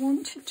 I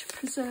wanted to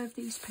preserve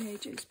these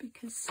pages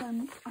because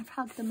I've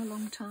had them a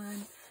long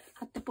time,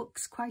 had the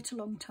books quite a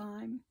long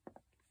time.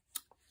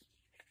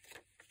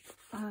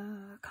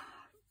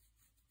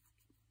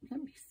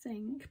 Let me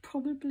think,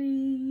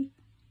 probably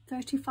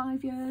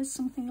 35 years,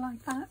 something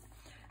like that.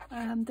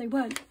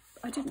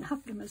 I didn't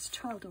have them as a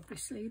child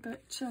obviously,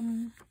 but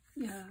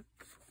yeah,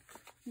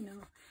 you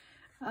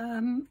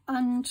know.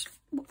 And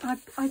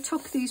I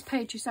took these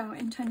pages out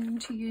intending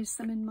to use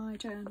them in my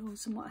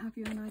journals and what have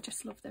you, and I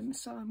just love them,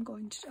 so I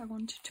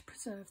wanted to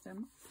preserve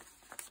them.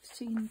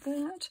 Seen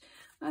that.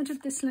 I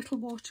added this little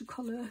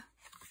watercolour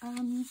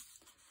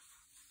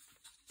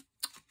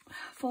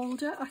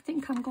folder. I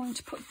think I'm going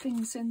to put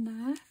things in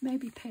there,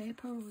 maybe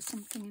paper or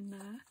something in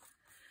there.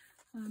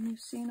 You've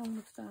seen all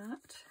of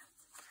that.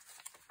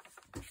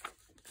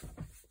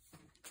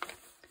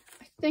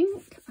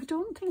 I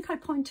don't think I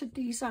pointed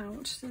these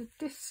out. So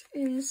this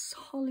is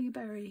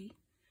hollyberry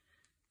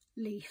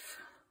leaf,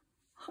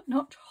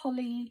 not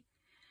holly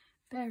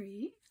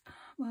berry.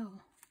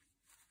 Well,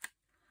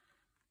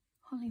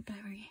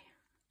 hollyberry.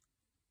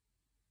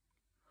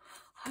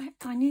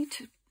 I need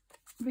to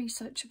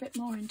research a bit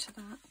more into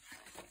that.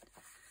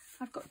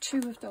 I've got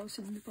 2 of those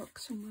in the book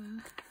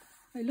somewhere.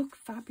 They look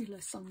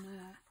fabulous on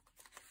there.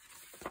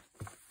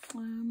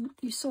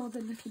 You saw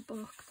the little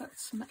book,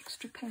 that's some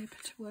extra paper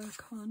to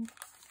work on.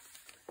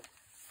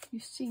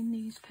 You've seen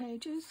these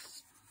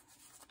pages,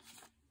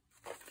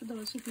 for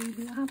those of you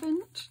who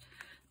haven't.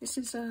 This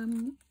is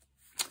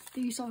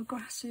these are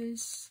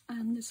grasses,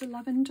 and there's a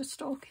lavender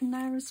stalk in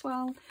there as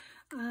well.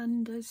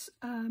 and there's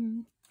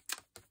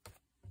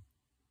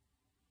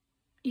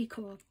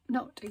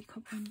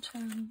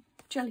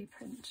jelly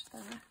print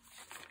there.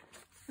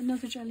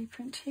 Another jelly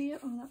print here.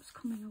 Oh, that's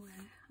coming away.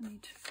 I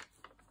need to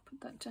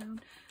put that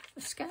down.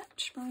 A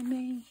sketch by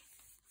me.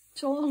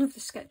 So all of the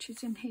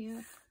sketches in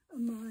here are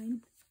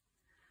mine.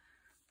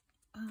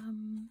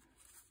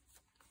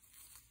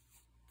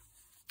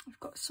 I've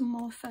got some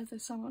more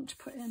feathers I want to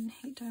put in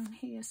down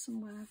here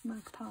somewhere of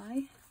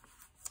magpie.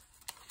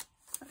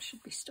 That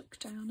should be stuck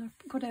down.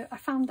 I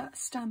found that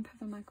stamp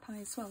of a magpie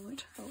as well,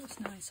 which I thought was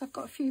nice. I've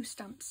got a few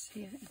stamps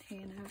here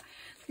now.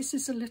 This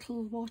is a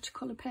little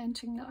watercolour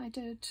painting that I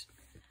did,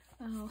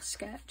 or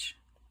sketch,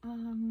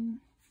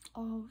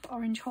 of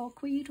orange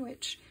hawkweed,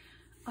 which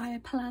I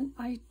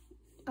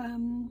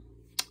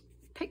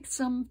picked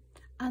some,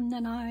 and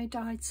then I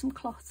dyed some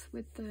cloth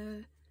with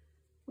the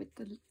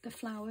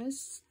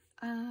flowers,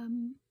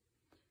 and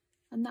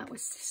that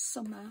was this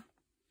summer.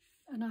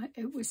 And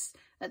it was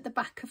at the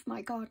back of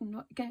my garden,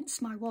 not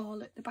against my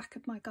wall, at the back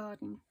of my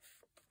garden.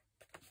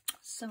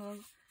 So,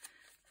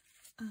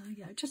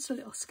 yeah, just a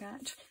little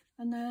sketch.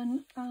 And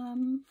then a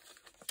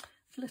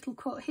little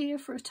quote here: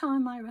 "For a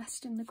time I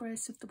rest in the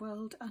grace of the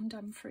world and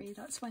am free."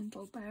 That's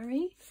Wendell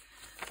Berry,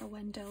 or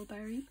Wendell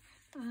Berry.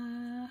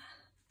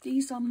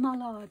 These are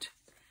mallard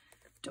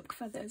duck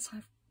feathers.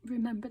 I've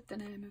remembered the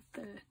name of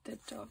the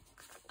duck.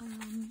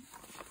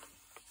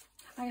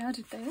 I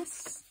added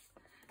this.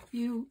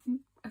 You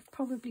have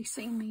probably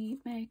seen me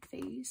make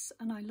these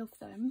and I love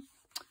them,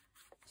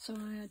 so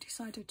I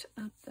decided to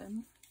add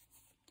them.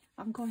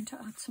 I'm going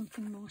to add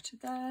something more to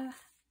there.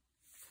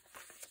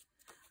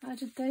 I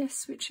added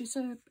this, which is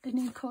an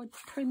encode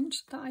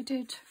print that I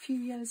did a few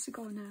years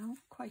ago now,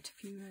 quite a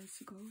few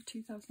years ago,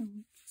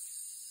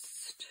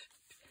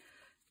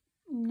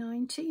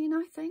 2019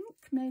 I think,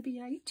 maybe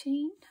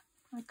 18.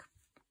 I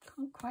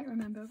can't quite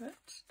remember,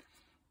 but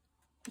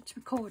it's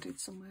recorded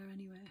somewhere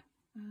anyway.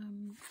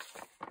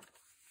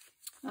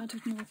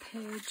 Added more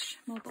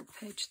book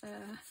page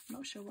there.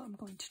 Not sure what I'm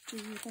going to do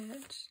with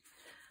it.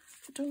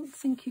 I don't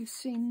think you've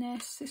seen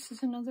this. This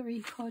is another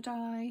eco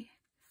die.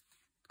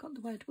 Got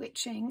the word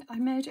witching. I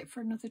made it for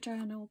another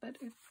journal, but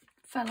it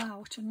fell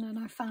out, and then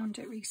I found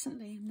it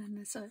recently, and then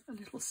there's a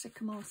little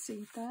sycamore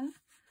seed there.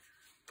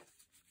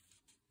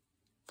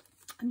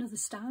 Another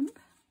stamp.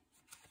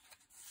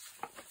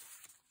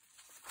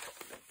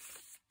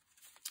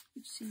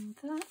 You've seen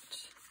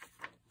that.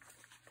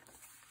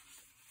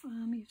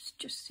 You've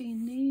just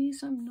seen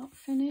these. I'm not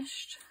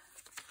finished.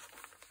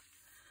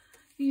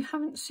 You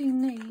haven't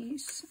seen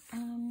these.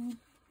 I'll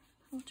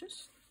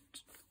just...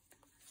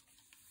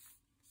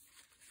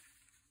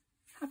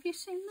 Have you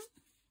seen them?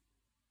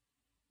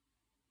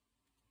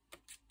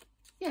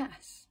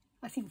 Yes,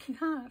 I think you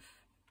have.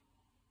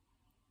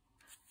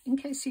 In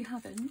case you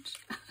haven't.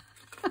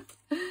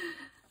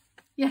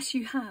 Yes,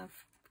 you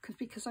have.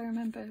 Because I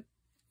remember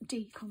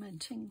Dee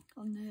commenting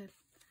on the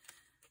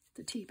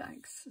tea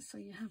bags, so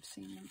you have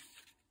seen them.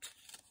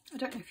 I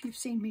don't know if you've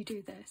seen me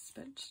do this,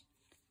 but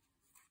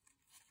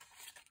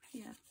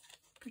yeah,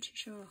 pretty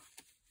sure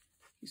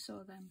you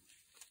saw them.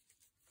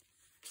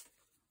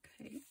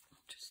 Okay, I'll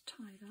just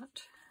tie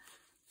that.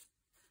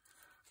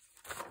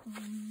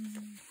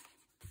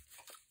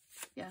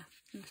 Yeah,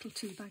 a little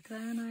tea bag there,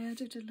 and I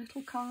added a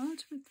little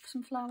card with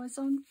some flowers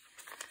on.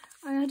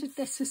 I added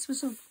this. This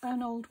was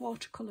an old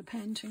watercolour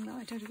painting that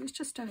I did. It was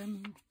just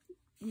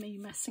me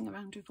messing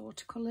around with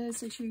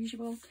watercolours as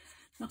usual,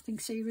 nothing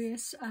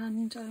serious,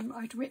 and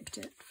I'd ripped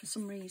it for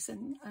some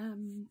reason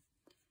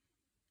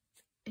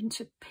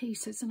into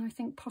pieces, and I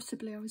think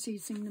possibly I was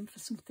using them for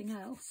something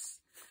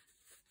else.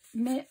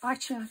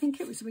 Actually, I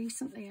think it was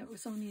recently, it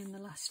was only in the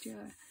last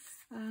year.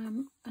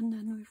 And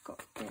then we've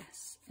got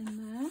this in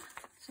there,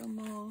 so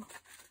more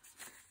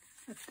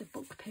of the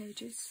book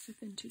pages, the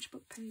vintage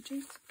book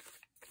pages.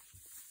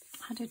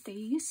 Added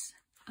these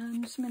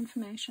and some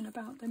information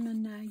about them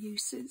and their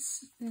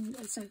uses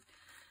as a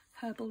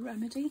herbal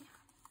remedy.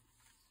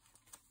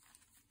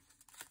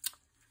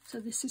 So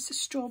this is a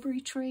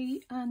strawberry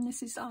tree and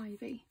this is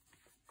ivy.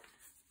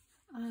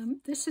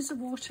 This is a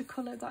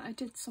watercolour that I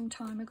did some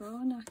time ago,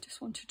 and I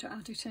just wanted to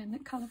add it in.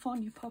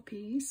 California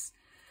poppies,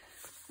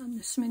 and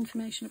there's some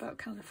information about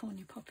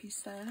California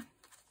poppies there.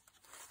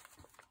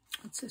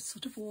 It's a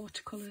sort of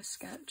watercolour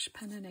sketch,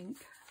 pen and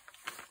ink.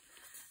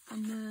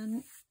 And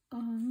then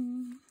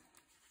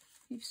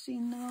you've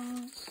seen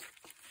those.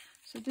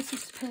 So this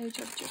is the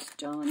page I've just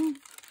done.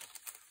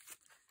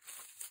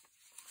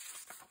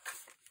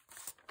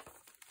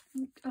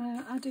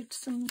 Added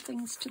some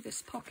things to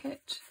this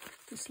pocket,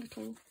 this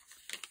little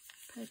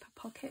paper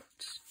pocket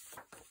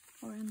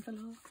or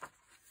envelope.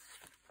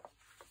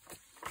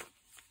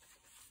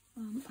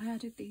 I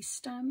added these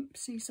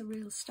stamps. These are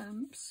real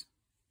stamps.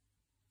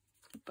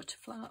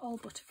 Butterfly, all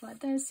butterfly.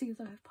 There's the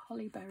other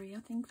hollyberry. I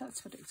think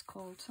that's what it's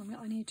called. So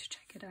I need to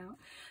check it out.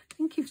 I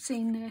think you've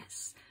seen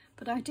this,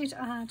 but I did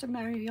add a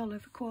Mary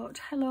Oliver quote.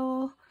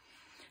 Hello,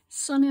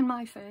 sun in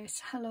my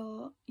face.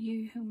 Hello,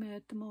 you who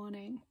made the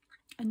morning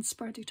and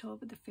spread it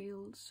over the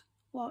fields.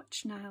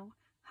 Watch now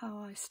how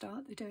I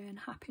start the day in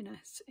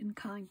happiness, in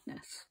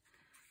kindness.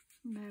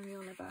 Mary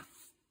Oliver.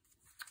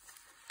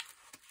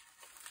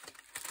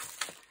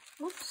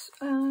 Oops,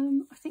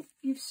 I think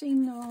you've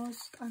seen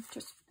those. I've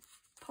just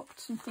popped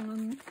something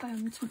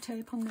on, some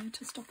tape on there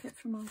to stop it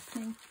from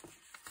opening.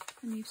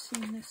 And you've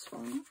seen this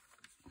one,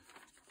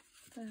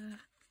 the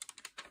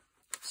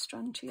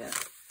Strantia,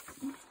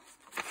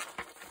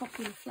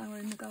 popular flower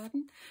in the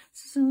garden.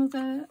 This is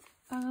another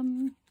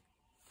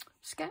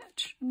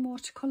sketch and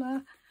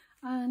watercolour,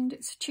 and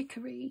it's a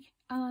chicory.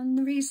 And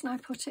the reason I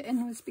put it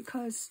in was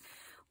because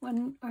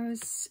when I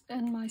was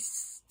in my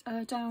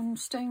down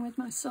staying with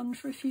my son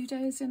for a few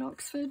days in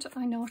Oxford,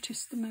 I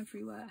noticed them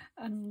everywhere,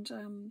 and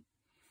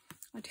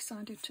I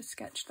decided to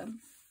sketch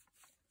them.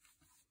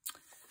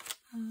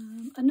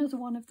 Another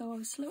one of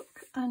those,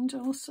 look, and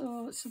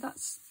also, so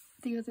that's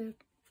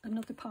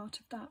another part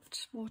of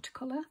that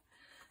watercolour.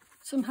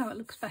 Somehow it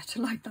looks better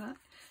like that.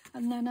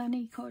 And then an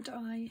eco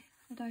dye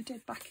that I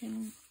did back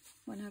in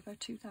whenever,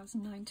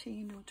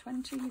 2019 or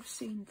 20, you've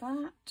seen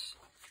that.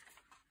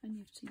 And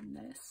you've seen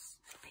this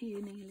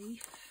peony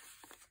leaf.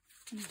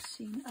 And you've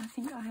seen, I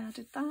think I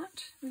added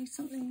that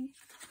recently.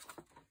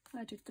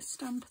 I did the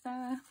stamp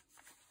there.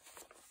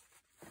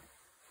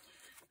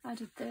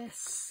 Added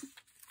this.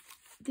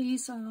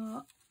 These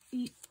are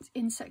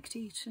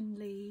insect-eaten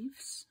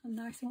leaves, and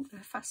I think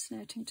they're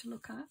fascinating to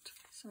look at.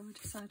 So I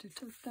decided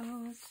to have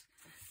those.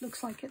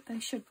 Looks like they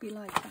should be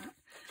like that.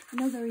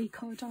 Another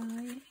eco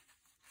dye.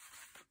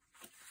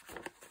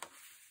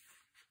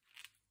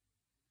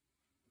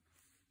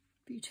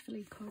 Beautiful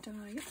eco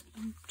dye.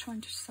 I'm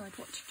trying to decide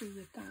what to do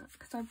with that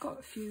because I've got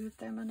a few of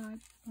them, and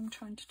I'm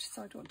trying to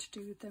decide what to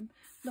do with them.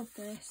 Love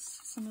this.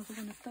 It's another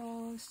one of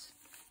those.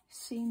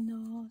 Seen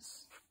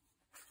those.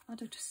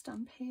 Added a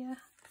stamp here.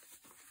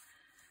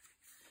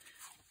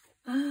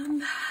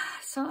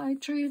 So I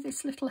drew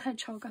this little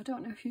hedgehog. I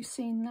don't know if you've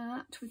seen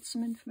that, with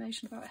some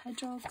information about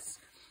hedgehogs,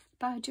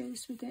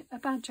 badgers, with it, a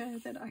badger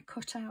that I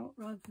cut out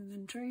rather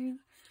than drew,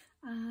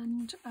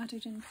 and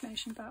added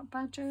information about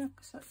badger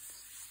because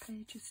this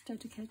page is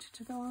dedicated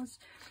to those.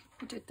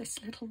 I did this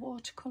little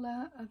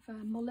watercolour of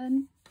a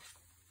mullein,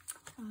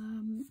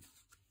 and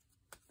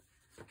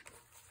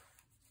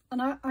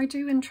I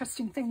do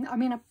interesting things. I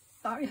mean,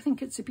 I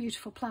think it's a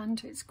beautiful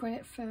plant. It's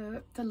great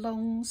for the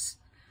lungs.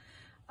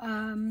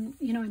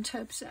 You know, in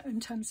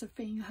terms of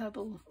being a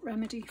herbal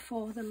remedy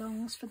for the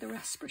lungs, for the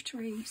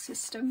respiratory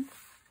system.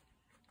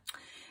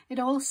 It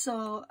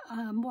also,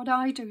 what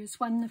I do is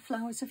when the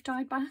flowers have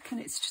died back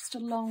and it's just a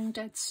long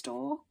dead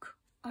stalk,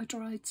 a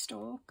dried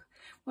stalk,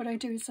 what I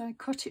do is I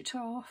cut it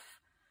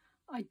off,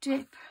 I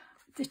dip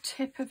the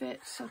tip of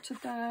it sort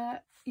of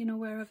there, you know,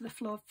 wherever the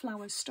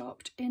flowers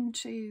stopped,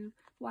 into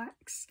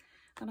wax,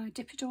 and I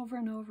dip it over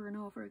and over and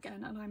over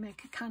again, and I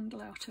make a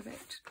candle out of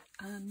it,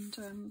 and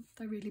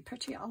they're really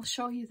pretty. I'll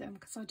show you them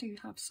because I do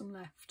have some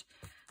left,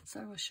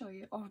 so I'll show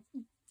you. Or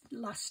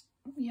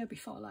year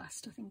before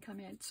last, I think I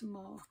made some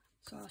more,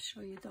 so I'll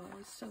show you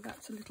those. So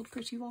that's a little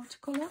pretty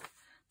watercolour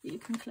that you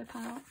can clip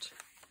out.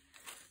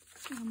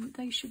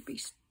 They should be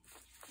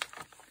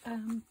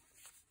on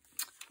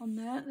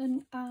there.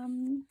 Then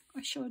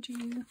I showed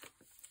you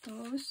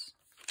those.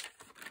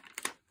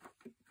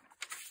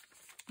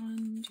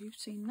 And you've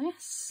seen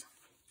this,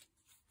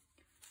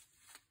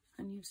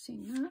 and you've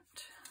seen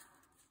that.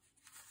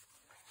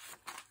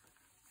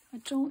 I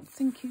don't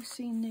think you've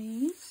seen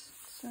these.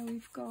 So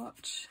we've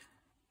got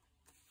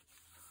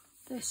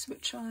this,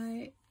 which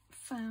I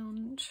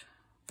found,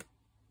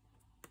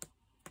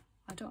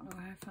 I don't know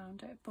where I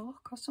found it, a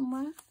book or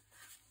somewhere.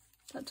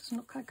 That doesn't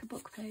look like a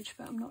book page,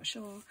 but I'm not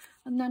sure.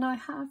 And then I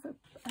have a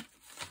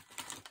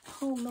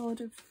whole load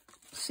of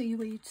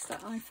seaweeds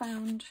that I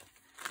found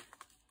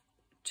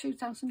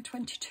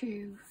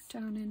 2022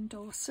 down in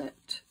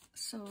Dorset,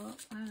 so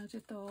I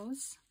added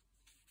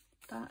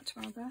that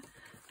rather.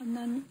 And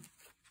then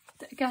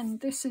again,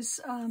 this is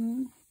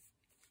oh,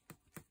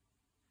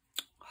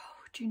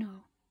 do you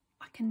know,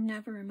 I can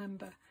never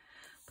remember,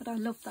 but I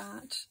love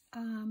that,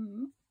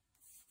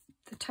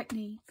 the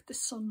technique, the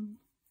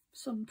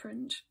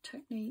sunprint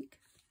technique.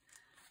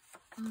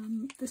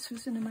 This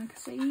was in a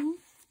magazine.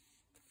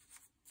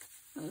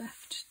 I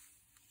left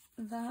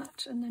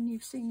that, and then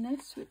you've seen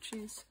this, which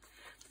is,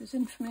 there's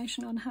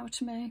information on how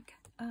to make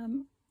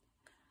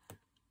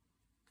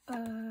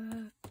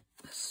a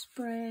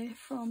spray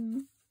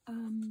from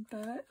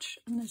birch,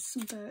 and there's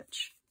some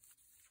birch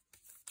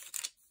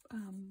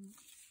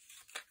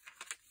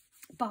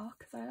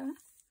bark there,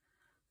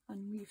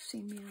 and you've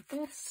seen me add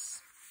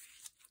this.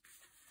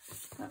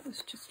 That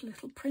was just a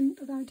little print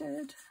that I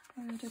did.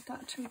 I added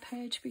that to a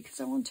page because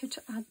I wanted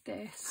to add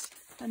this,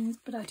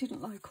 but I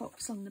didn't like what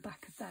was on the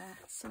back of there,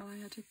 so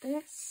I added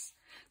this.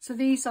 So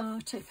these are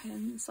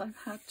tip-ins. I've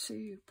had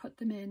to put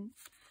them in,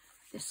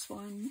 this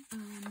one,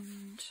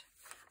 and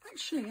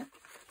actually,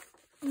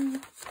 yeah,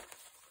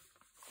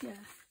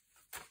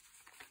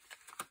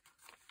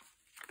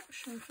 not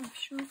sure if I've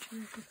showed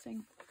you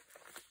everything.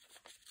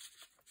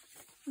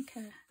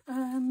 Okay,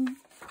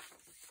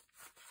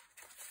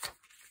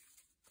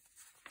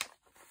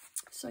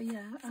 So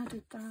yeah, I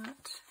added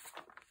that.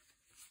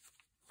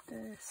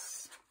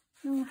 This.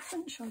 No, I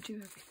haven't showed you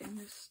everything.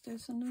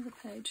 There's another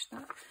page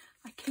that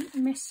I keep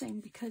missing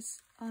because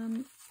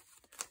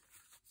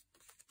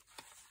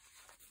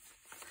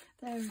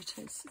there it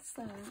is, it's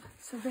there.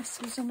 So this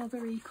was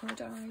another eco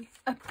die.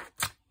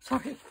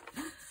 Sorry,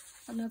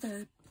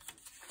 another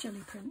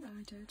jelly print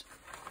I did.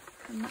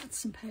 And that's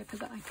some paper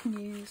that I can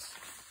use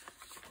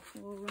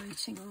for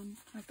writing on.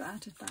 I've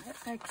added that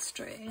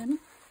extra in.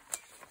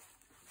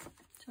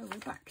 So we're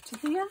back to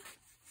here.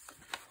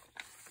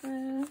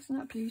 Isn't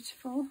that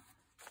beautiful?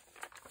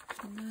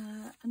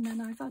 And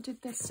then I've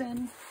added this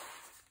in.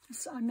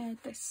 I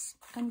made this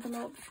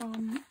envelope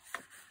from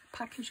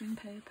packaging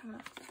paper.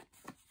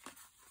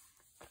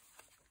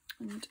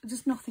 And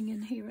there's nothing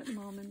in here at the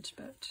moment,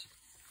 but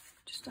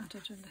just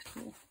added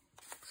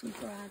some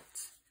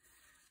brads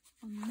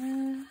on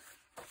there.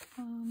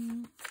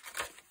 And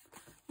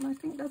I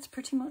think that's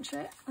pretty much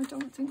it. I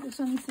don't think there's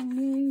anything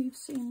new. You've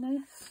seen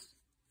this.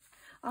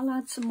 I'll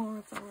add some more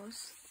of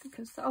those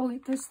because, oh,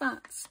 there's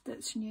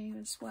that's new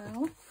as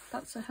well.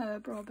 That's a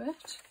herb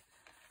robert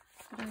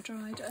that I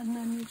dried. And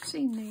then you've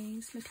seen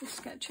these little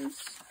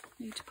sketches.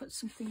 Need to put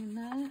something in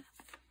there.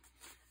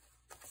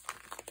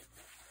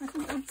 I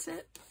think that's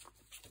it.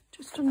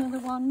 Just another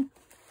one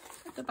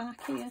at the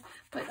back here.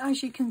 But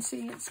as you can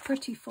see, it's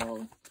pretty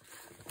full.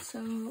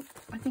 So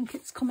I think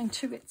it's coming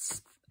to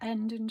its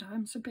end in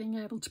terms of being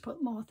able to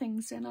put more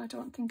things in. I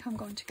don't think I'm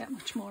going to get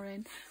much more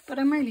in, but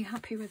I'm really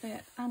happy with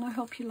it and I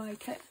hope you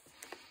like it.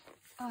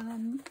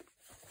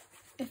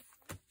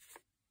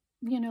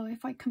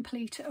 If I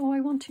complete it, I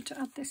wanted to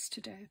add this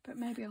today, but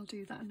maybe I'll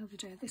do that another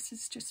day. This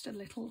is just a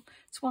little,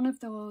 it's one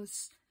of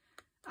those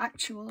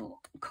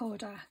actual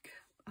Kodak,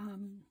 I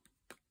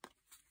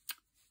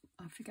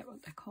forget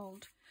what they're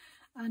called,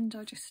 and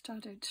I just I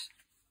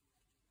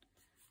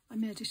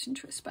made it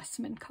into a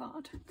specimen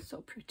card. It's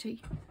so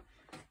pretty.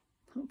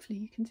 Hopefully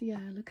you can see,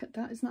 yeah, look at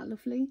that, isn't that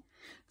lovely?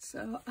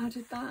 So I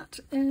added that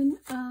in,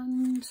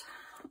 and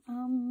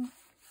I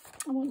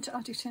want to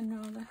add it in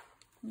rather.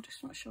 I'm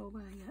just not sure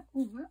where yet.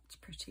 Oh, that's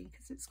pretty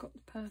because it's got the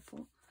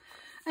purple.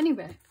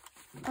 Anyway,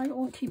 I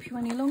won't keep you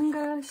any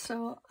longer,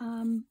 so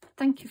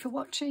thank you for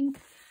watching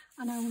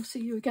and I will see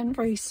you again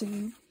very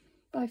soon.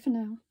 Bye for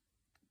now.